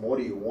ask them, what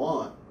do you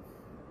want?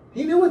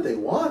 He knew what they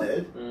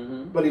wanted,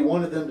 but he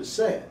wanted them to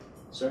say it.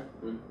 Sure.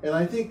 And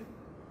I think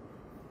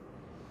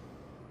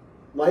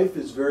life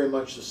is very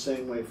much the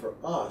same way for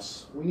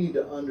us. We need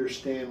to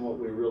understand what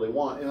we really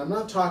want. And I'm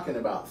not talking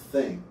about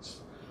things.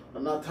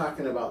 I'm not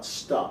talking about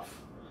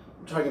stuff.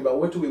 I'm talking about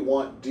what do we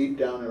want deep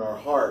down in our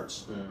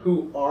hearts?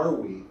 Who are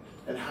we?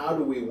 And how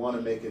do we want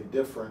to make a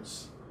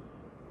difference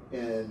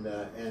in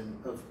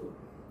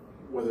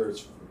whether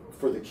it's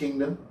for the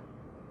kingdom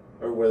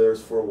or whether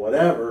it's for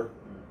whatever,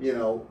 you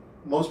know,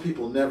 most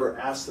people never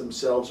ask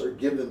themselves or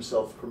give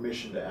themselves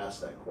permission to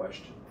ask that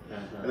question.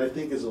 And I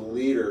think as a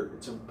leader,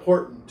 it's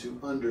important to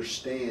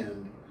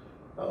understand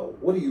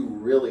what do you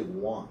really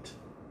want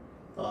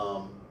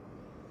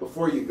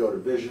before you go to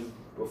vision,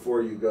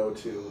 before you go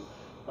to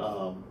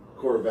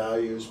core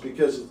values,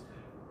 because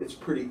it's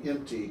pretty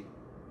empty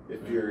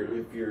if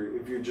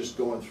you're just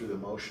going through the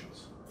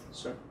motions.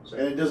 Sure.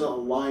 And it doesn't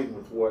align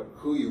with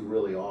who you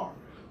really are.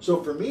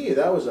 So for me,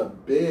 that was a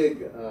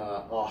big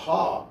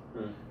aha,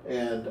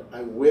 and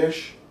I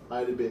wish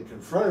I'd have been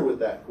confronted with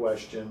that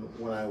question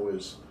when I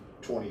was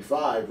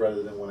 25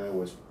 rather than when I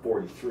was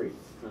 43.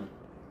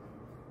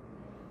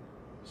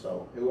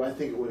 So I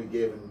think it would have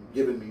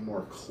given me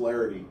more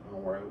clarity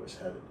on where I was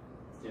headed.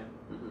 Yeah.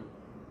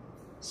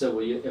 So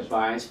will you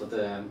advise for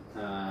the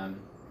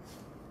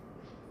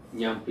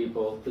young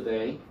people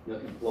today, your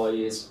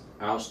employees,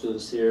 our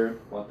students here,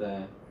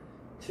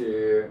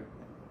 to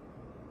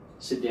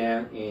sit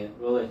down and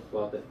really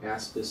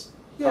ask this?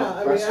 Yeah,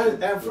 I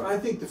mean, I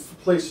think the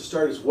place to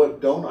start is, what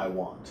don't I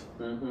want?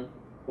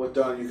 What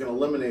don't you can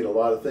eliminate a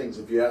lot of things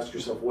if you ask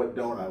yourself, what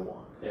don't I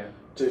want? Yeah.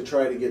 To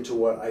try to get to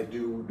what I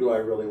do I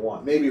really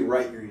want? Maybe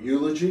write your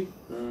eulogy.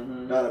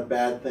 Not a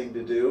bad thing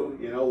to do.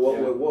 You know,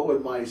 what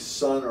would my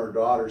son or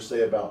daughter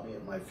say about me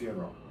at my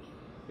funeral?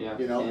 Yeah.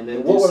 You know,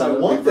 and what would I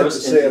want them to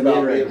say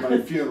about me at my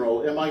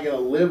funeral? Am I going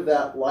to live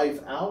that life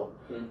out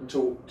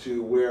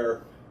to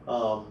where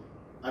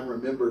I'm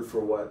remembered for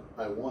what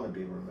I want to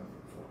be remembered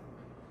for?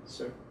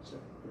 Sure.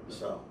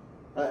 So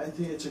I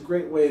think it's a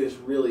great way to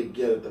really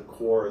get at the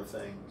core of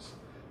things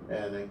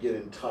and get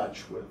in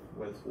touch with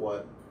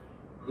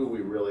who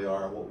we really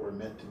are and what we're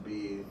meant to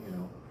be. You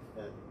know.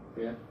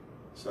 And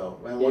so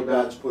and what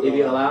God's put. If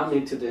you allow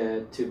me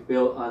to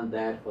build on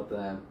that, for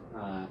the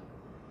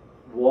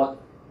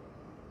what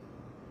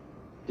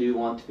do you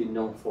want to be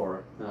known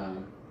for?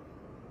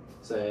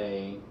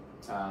 Say,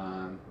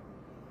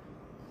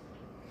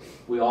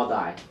 we all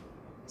die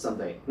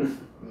someday,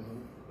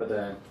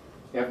 but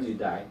after you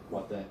die,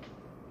 what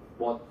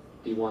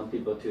do you want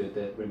people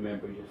to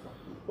remember you for?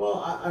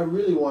 Well, I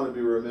really want to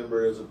be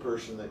remembered as a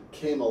person that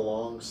came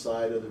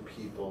alongside other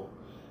people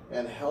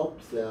and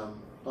helped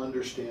them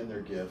understand their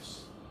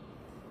gifts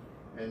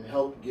and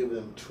helped give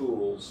them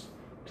tools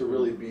to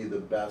really be the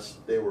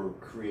best they were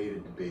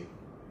created to be.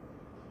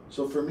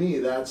 So for me,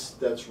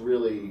 that's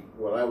really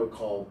what I would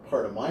call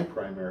part of my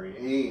primary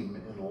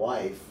aim in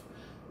life,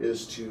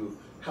 is to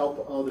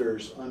help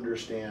others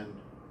understand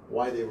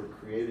why they were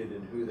created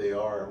and who they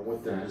are and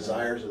what their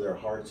desires of their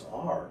hearts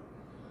are,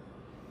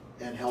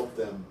 and help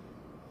them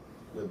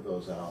live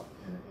those out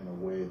in a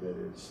way that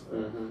is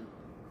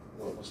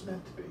what was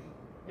meant to be.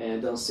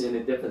 And don't see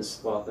any difference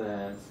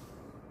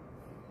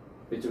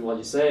between what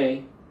you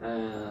say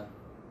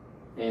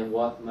and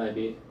what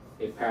maybe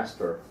a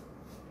pastor,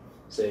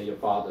 say your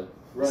father,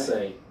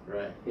 say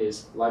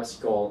his life's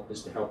goal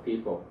is to help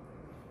people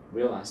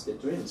realize their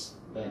dreams,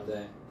 and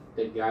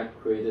that God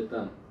created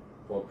them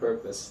for a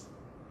purpose.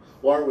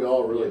 Well, aren't we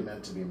all really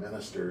meant to be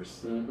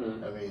ministers? I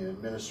mean, and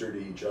minister to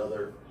each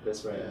other.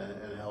 That's right.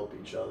 And help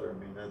each other. I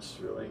mean, that's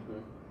really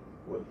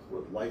what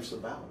life's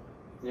about.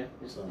 Yeah.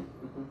 So.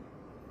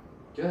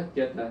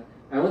 Good.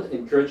 I want to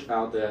encourage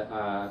out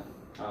the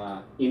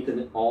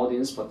internet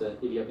audience, but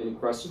if you have any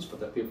questions,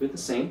 feel free to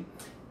send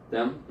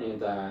them,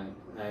 and I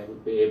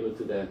would be able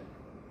to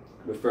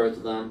refer to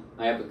them.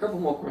 I have a couple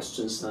more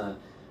questions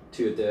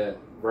to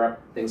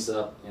wrap things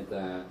up, and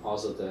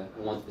also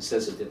I want to be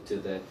sensitive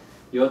to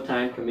your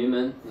time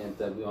commitment,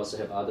 and we also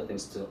have other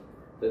things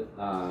that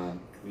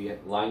we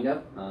have lined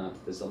up.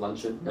 There's a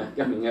luncheon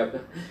coming up.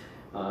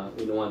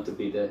 We don't want to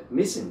be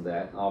missing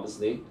that,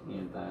 obviously.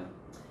 And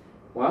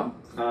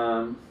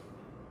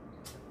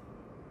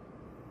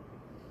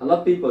a lot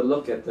of people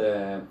look at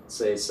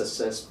say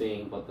success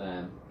being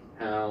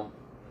how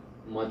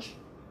much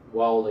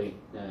worldly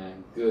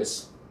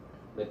goods,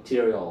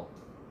 material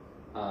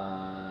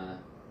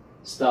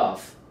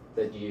stuff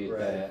that you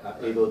are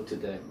able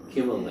to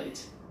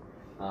accumulate.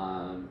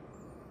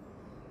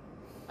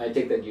 I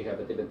think that you have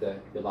a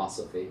different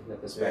philosophy, the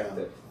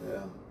perspective,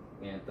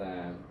 and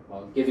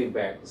giving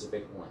back is a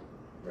big one.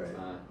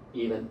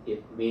 Even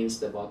it means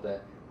that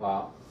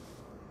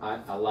I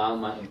allow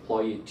my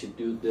employee to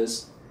do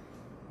this,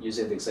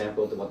 using the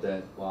example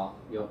that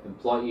your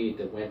employee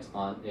that went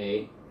on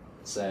a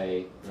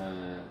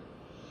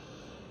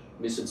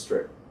mission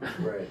trip,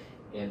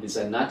 and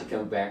decided not to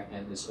come back,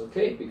 and it's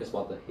okay because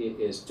he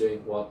is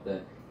doing what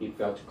he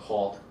felt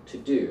called to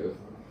do,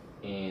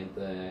 and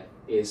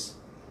is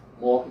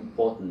more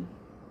important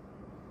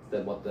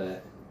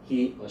than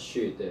he or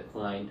she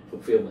find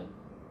fulfillment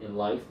in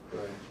life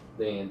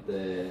than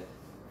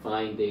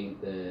finding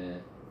the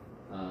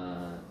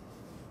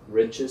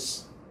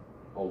riches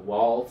or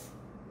wealth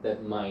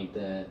that might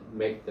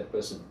make the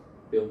person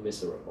feel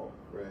miserable.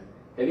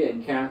 Have you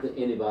encountered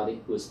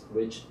anybody who's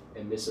rich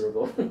and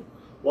miserable?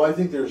 Well, I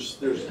think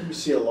we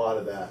see a lot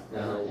of that in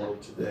our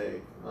world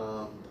today.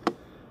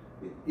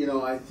 You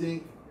know, I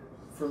think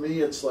for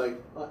me it's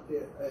like,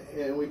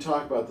 and we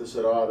talk about this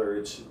at OTTER,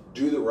 it's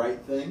do the right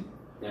thing,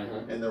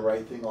 and the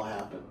right thing will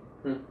happen.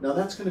 Now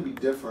that's going to be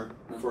different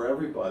for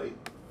everybody,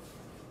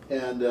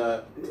 And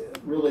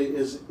really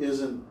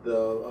isn't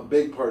a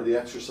big part of the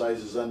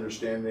exercise is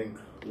understanding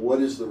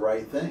what is the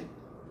right thing,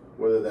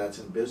 whether that's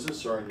in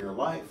business or in your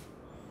life.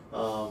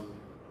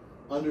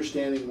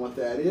 Understanding what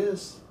that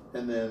is,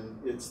 and then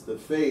it's the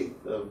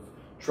faith of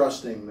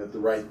trusting that the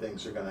right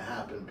things are going to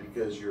happen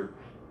because you're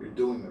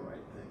doing the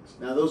right things.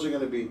 Now those are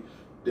going to be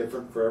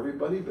different for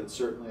everybody, but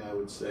certainly I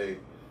would say,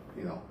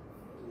 you know,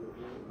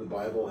 the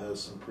Bible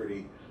has some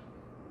pretty,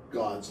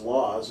 God's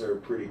laws are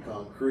pretty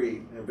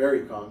concrete and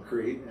very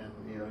concrete, and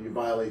you know, you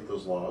violate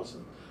those laws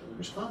and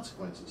there's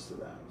consequences to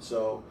that.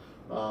 So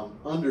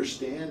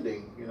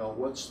understanding, you know,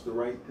 what's the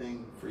right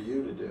thing for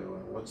you to do,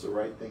 and what's the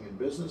right thing in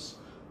business,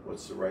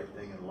 what's the right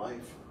thing in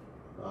life.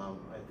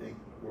 I think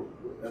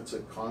that's a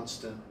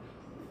constant,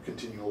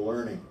 continual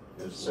learning.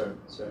 Sure.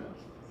 So.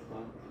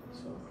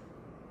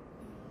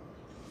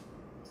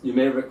 You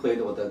made it clear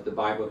that the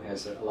Bible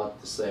has a lot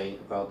to say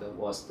about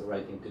what's the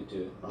right thing to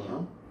do.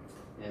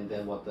 And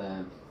then what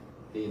the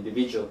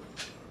individual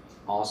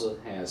also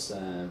has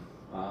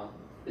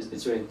is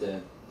between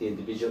the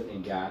individual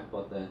and God,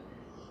 what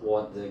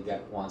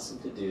God wants him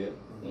to do.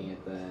 And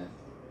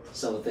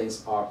some of the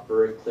things are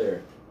very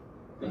clear.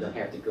 We don't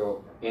have to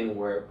go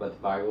anywhere but the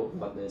Bible,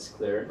 but it's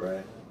clear.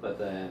 Right. But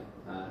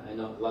I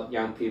know a lot of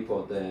young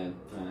people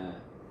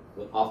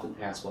would often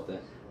ask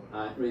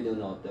I really don't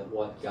know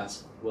what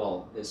God's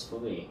will is for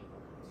me,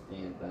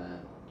 and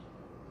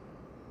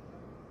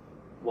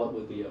what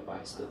would be your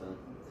advice to them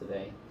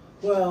today?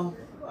 Well,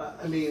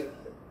 I mean,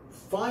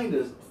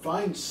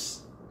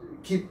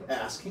 keep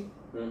asking,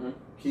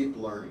 keep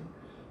learning.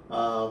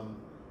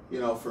 You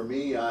know, for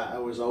me, I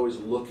was always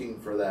looking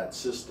for that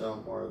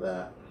system or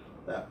that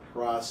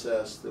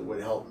process that would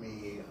help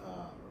me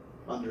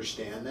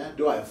understand that.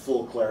 Do I have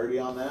full clarity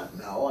on that?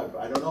 No,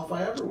 I don't know if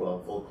I ever will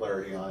have full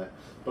clarity on it,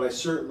 but I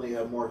certainly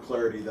have more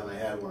clarity than I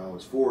had when I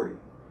was 40.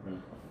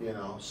 You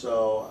know,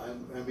 so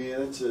I mean,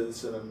 it's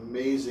an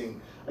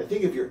amazing. I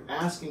think if you're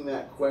asking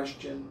that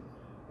question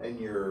and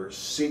you're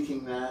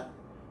seeking that,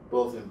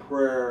 both in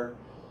prayer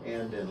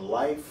and in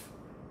life,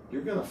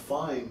 you're going to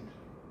find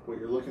what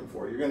you're looking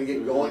for. You're going to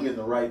get going in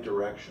the right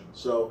direction.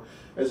 So,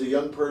 as a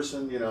young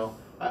person, you know,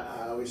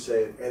 I always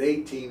say at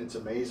 18, it's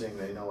amazing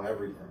they know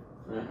everything.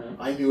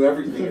 I knew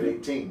everything at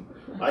 18.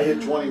 I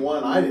hit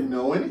 21, I didn't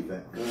know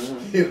anything.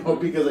 You know,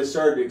 because I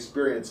started to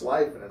experience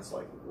life, and it's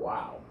like,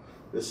 wow,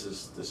 this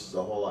is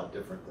a whole lot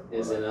different than.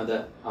 Is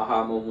another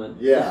aha moment?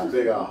 Yeah,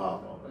 big aha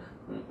moment.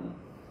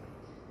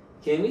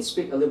 Can we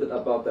speak a little bit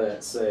about the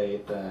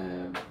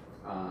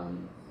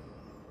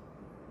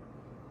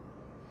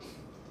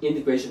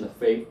integration of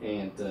faith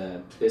and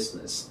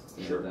business?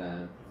 Sure.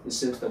 And, it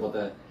seems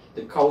that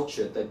the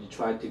culture that you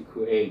try to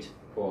create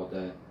for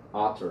the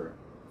OTTER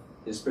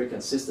is pretty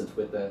consistent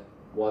with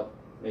what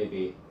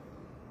maybe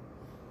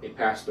a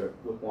pastor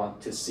would want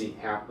to see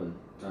happen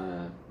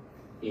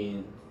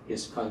in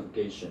his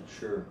congregation.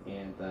 Sure.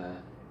 And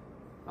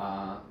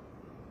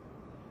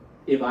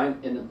if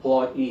I'm an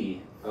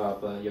employee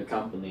of your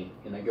company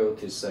and I go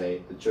to,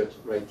 say, the church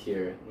right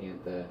here,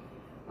 and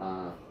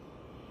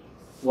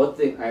one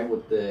thing I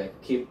would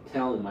keep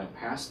telling my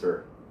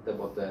pastor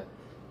that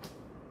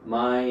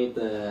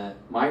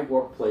my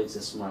workplace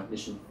is my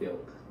mission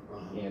field,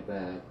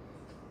 and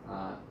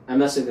I'm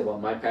not saying that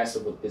my pastor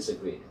would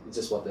disagree. It's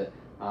just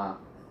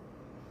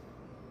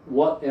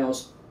what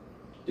else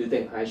do you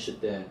think I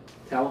should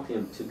tell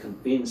him to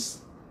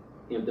convince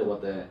him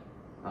that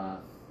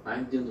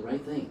I'm doing the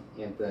right thing?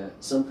 And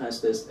sometimes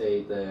there's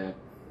a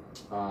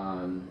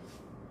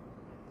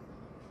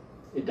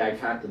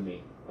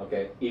dichotomy.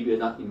 Okay, if you're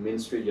not in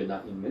ministry, you're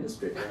not in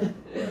ministry. Right.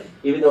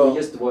 Even though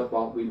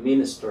we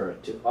minister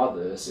to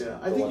others. Yeah,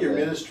 I think your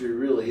ministry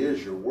really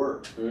is your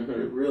work.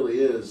 It really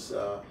is.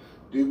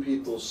 Do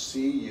people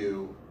see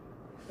you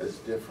as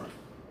different?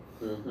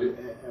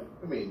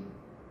 I mean,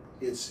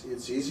 it's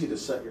easy to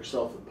set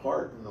yourself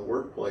apart in the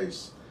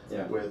workplace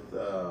with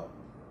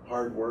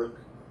hard work,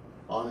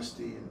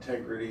 honesty,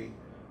 integrity.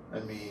 I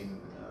mean,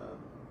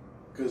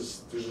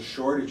 because there's a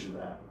shortage of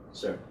that.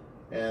 Sure.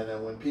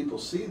 And when people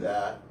see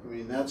that, I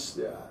mean, that's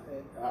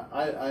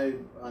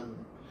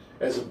I'm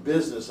as a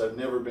business, I've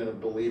never been a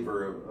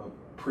believer of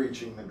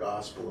preaching the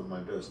gospel in my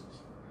business.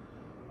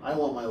 I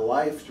want my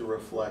life to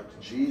reflect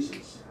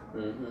Jesus,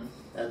 and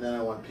then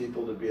I want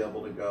people to be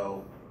able to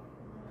go,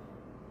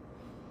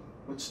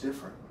 what's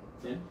different?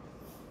 Yeah.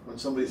 When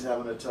somebody's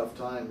having a tough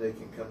time, they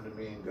can come to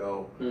me and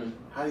go,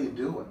 how do you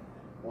do it?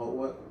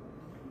 Well,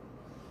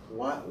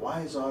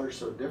 why is Otter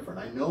so different?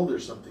 I know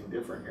there's something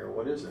different here.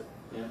 What is it?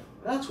 Yeah.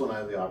 That's when I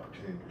have the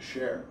opportunity to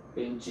share.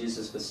 Being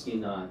Jesus with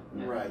skin on.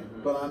 Yeah.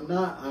 Right. But I'm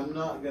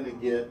not going to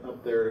get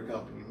up there at a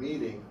company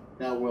meeting.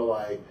 Now, will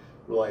I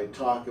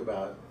talk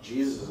about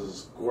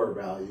Jesus' core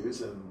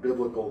values and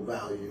biblical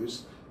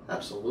values?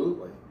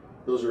 Absolutely.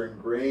 Those are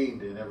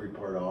ingrained in every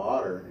part of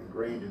Otter and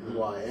ingrained in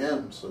who I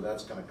am, so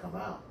that's going to come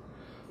out.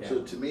 Yeah.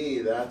 So to me,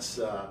 that's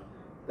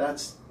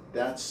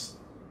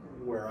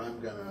where I'm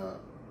going to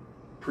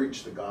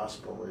preach the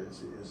gospel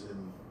is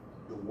in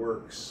the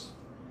works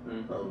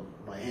of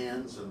my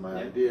hands and my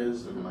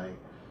ideas and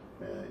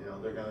you know,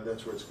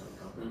 that's where it's going to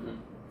come from.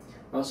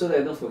 Mm-hmm. Also,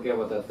 I don't forget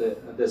about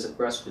that. There's a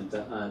question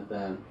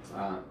that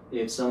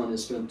if someone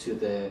is going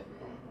to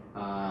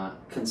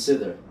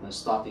consider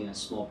starting a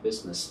small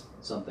business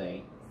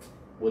someday,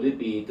 would it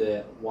be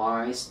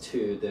wise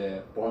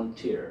to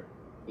volunteer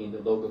in the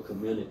local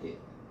community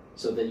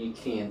so that you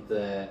can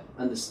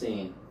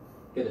understand,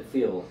 get a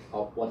feel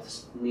of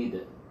what's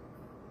needed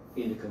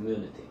in the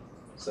community?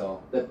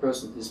 So that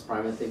person is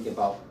primarily thinking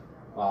about,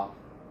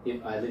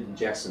 if I live in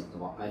Jackson,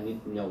 well, I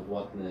need to know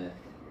what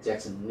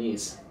Jackson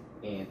needs,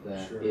 and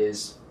Sure.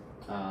 is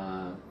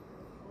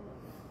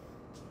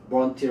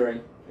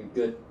volunteering a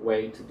good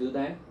way to do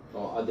that,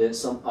 or are there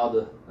some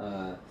other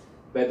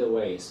better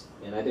ways?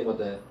 And I think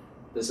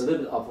there's a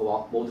little bit of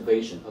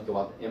motivation. Okay,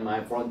 what am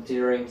I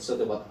volunteering so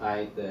that what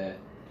I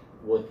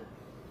would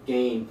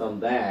gain from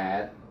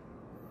that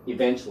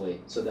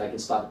eventually, so that I can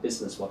start a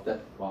business would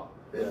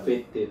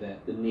fit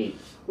the need.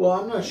 Well,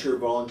 I'm not sure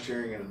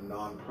volunteering in a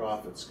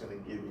nonprofit's going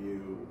to give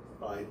you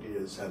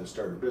ideas how to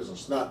start a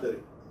business. Not that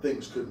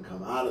things couldn't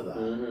come out of that,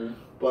 Mm-hmm.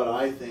 but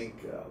I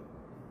think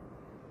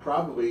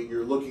probably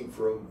you're looking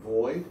for a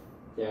void.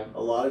 Yeah.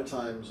 A lot of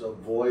times, a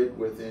void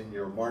within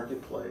your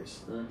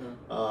marketplace.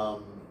 Mm-hmm.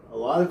 A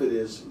lot of it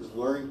is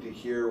learning to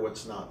hear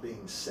what's not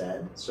being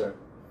said. Sure.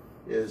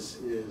 Is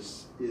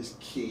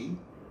key,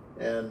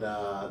 and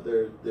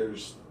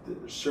there's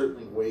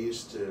certainly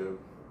ways to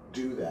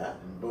do that,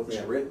 and books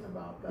are written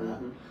about that.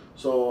 Mm-hmm.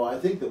 So I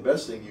think the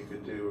best thing you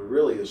could do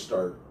really is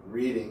start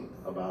reading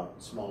about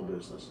small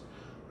business.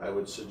 I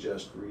would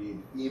suggest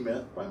read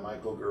E-Myth by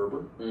Michael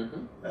Gerber.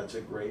 Mm-hmm. That's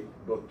a great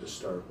book to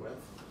start with.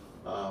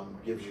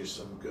 Gives you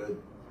some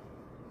good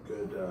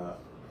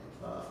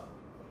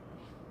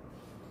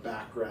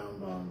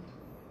background on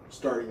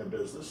starting a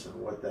business and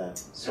what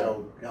that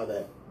how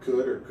that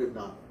could or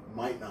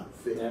might not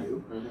fit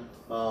you.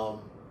 Mm-hmm.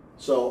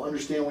 So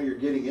understand what you're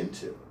getting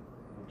into.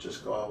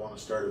 Just go, I want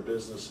to start a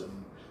business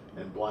and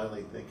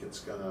blindly think it's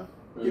gonna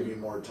give you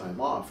more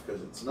time off,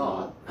 because it's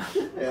not.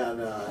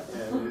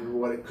 And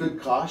what it could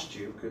cost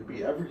you could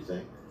be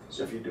everything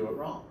if you do it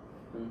wrong.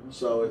 Mm-hmm.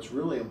 So it's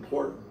really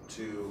important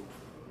to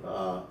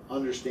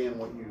understand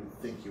what you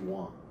think you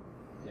want,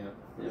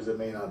 because it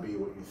may not be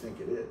what you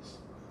think it is.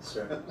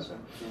 Sure. Yeah.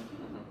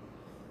 Mm-hmm.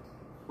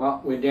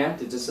 Well, with that,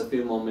 just a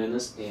few more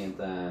minutes, and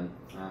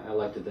I'd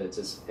like to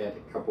just add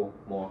a couple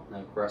more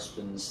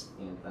questions.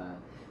 And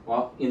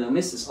well, in the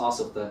midst is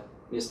also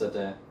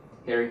Mr.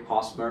 Harry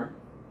Hosmer,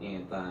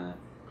 and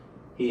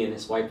he and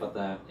his wife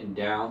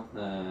endowed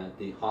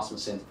the Hosmer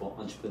Center for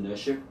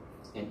Entrepreneurship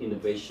and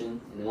Innovation.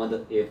 And I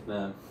wonder if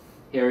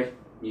Harry,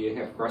 you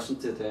have a question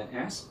to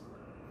ask?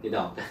 You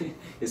don't.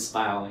 He's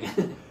smiling.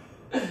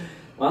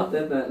 Well,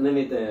 then let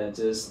me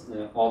just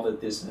offer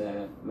this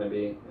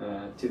maybe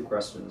two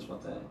questions.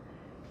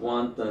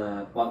 One,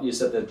 well, you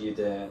said that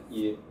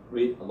you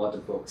read a lot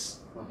of books,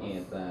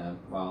 and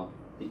well,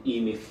 the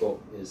E-Myth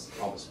book is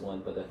obviously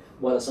one. But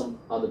what are some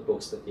other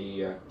books that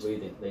you're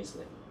reading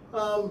lately?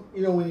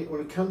 You know,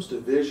 when it comes to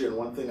vision,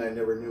 one thing I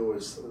never knew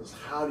was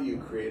how do you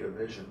create a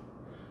vision.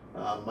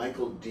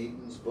 Michael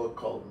Deaton's book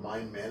called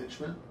Mind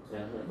Management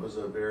was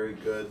a very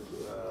good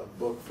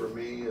book for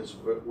me, as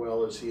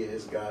well as he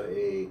has got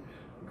a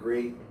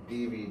great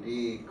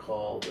DVD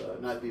called,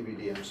 not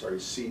DVD, I'm sorry,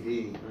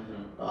 CD,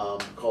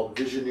 called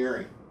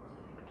Visioneering,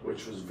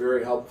 which was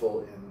very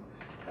helpful in,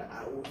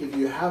 if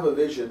you have a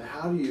vision,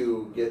 how do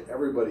you get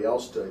everybody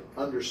else to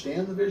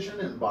understand the vision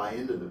and buy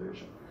into the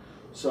vision?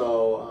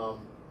 So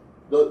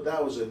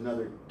that was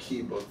another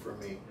key book for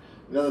me.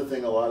 Another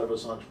thing a lot of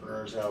us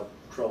entrepreneurs have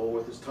trouble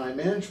with is time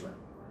management.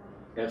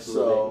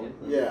 Absolutely.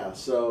 So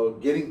so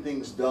getting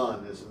things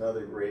done is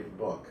another great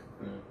book.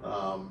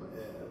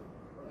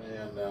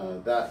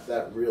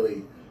 That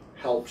really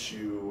helps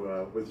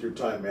you with your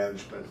time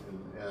management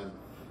and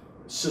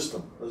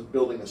system,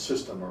 building a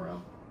system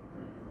around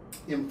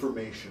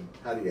information.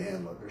 How do you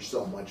handle it? There's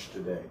so much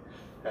today.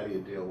 How do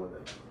you deal with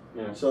it?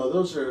 Yeah. So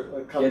those are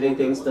a couple getting of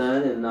things ones.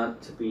 done and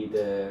not to be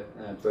the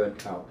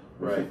burnt out.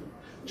 Right.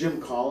 Jim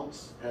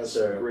Collins has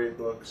some great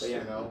books,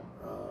 you know,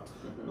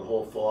 the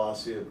whole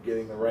philosophy of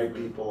getting the right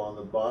people on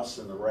the bus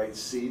and the right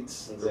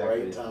seats at the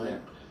right time. Yeah.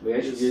 We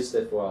actually used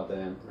it for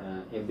the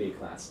MBA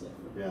class.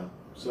 Yeah.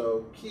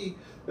 So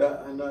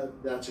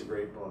that's a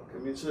great book. I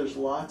mean, so there's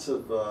lots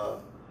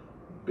of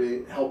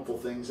big helpful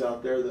things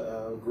out there.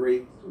 A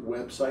great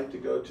website to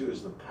go to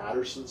is the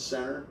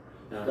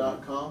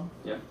PattersonCenter.com,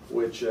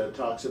 which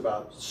talks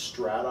about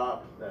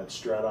Stratop, that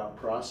Stratop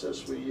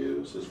process we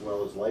use, as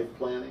well as life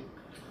planning.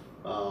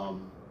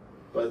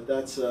 But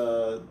that's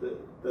a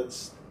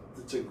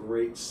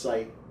great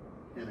site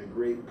and a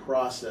great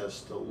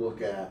process to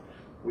look at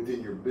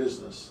within your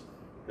business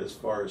as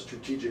far as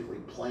strategically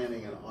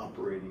planning and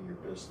operating your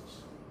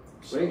business.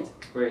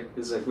 Great.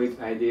 These are great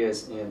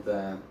ideas, and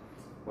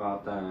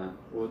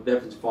we'll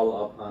definitely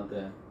follow up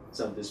on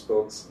some of these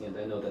books. And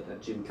I know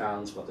that Jim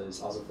Collins,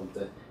 is also from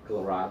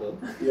Colorado.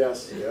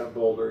 Yes,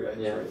 Boulder.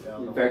 Yeah. Right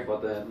down In fact,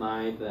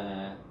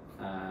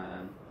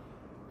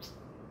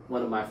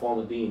 one of my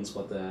former deans,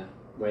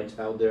 went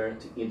out there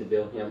to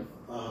interview him,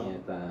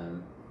 and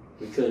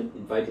we couldn't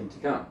invite him to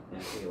come.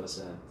 He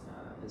was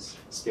his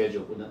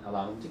schedule wouldn't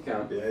allow him to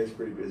come. Yeah, he's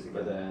pretty busy.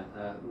 But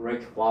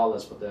Rick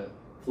Wallace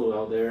flew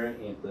out there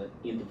and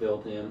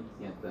interviewed him,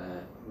 and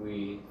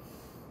we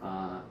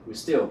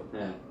still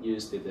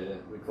use the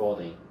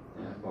recording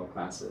for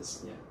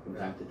classes, from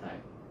time to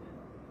time.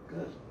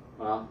 Good.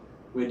 Well,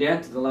 we're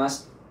down to the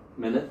last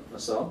minute or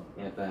so,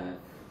 and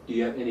do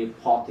you have any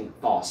parting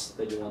thoughts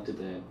that you wanted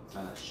to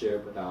share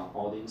with our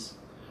audience?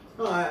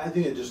 No, I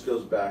think it just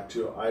goes back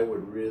to, I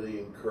would really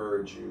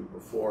encourage you,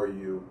 before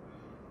you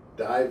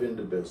dive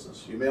into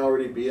business. You may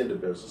already be into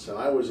business, and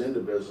I was into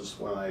business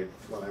when I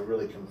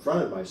really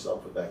confronted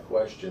myself with that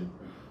question,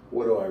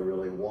 what do I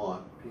really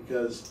want?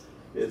 Because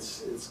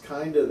it's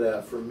kind of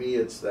that, for me,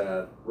 it's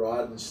that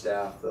rod and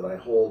staff that I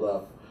hold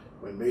up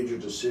when major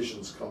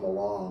decisions come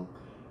along,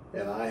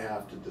 and I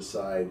have to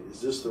decide,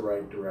 is this the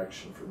right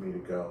direction for me to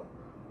go?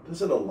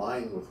 Does it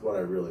align with what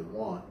I really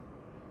want?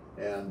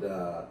 And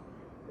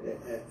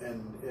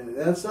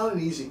that's not an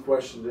easy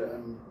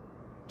question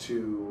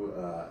to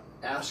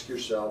ask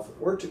yourself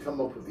or to come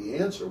up with the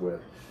answer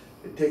with.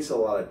 It takes a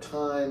lot of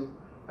time.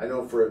 I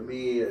know for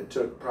me, it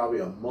took probably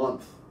a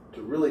month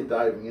to really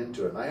diving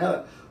into it. And I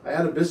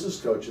had a business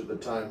coach at the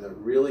time that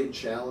really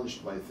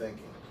challenged my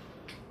thinking,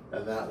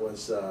 and that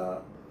was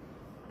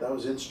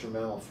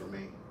instrumental for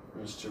me,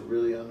 was to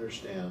really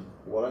understand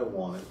what I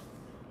wanted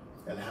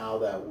and how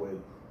that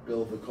would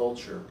build the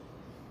culture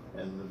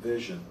and the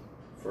vision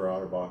for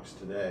Otterbox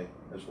today,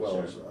 as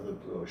well as other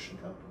blue ocean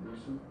companies.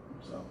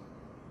 So,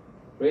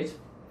 great.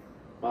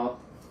 Well,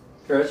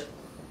 Curt,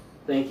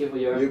 thank you for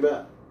your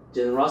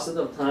generosity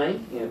of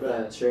time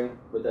and sharing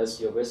with us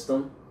your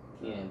wisdom.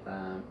 And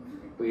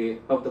we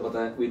hope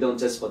that we don't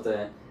just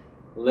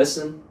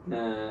listen,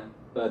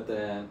 but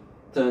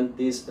turn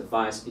this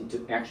advice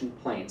into action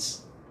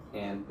plans.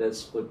 And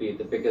this would be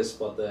the biggest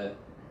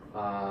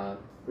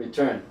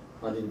return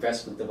on the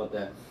investment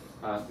that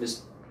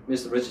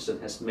Mr. Richardson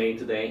has made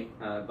today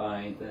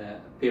by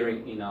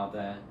appearing in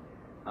our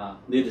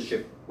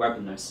leadership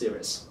webinar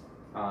series.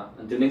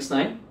 Until next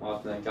time,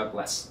 God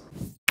bless.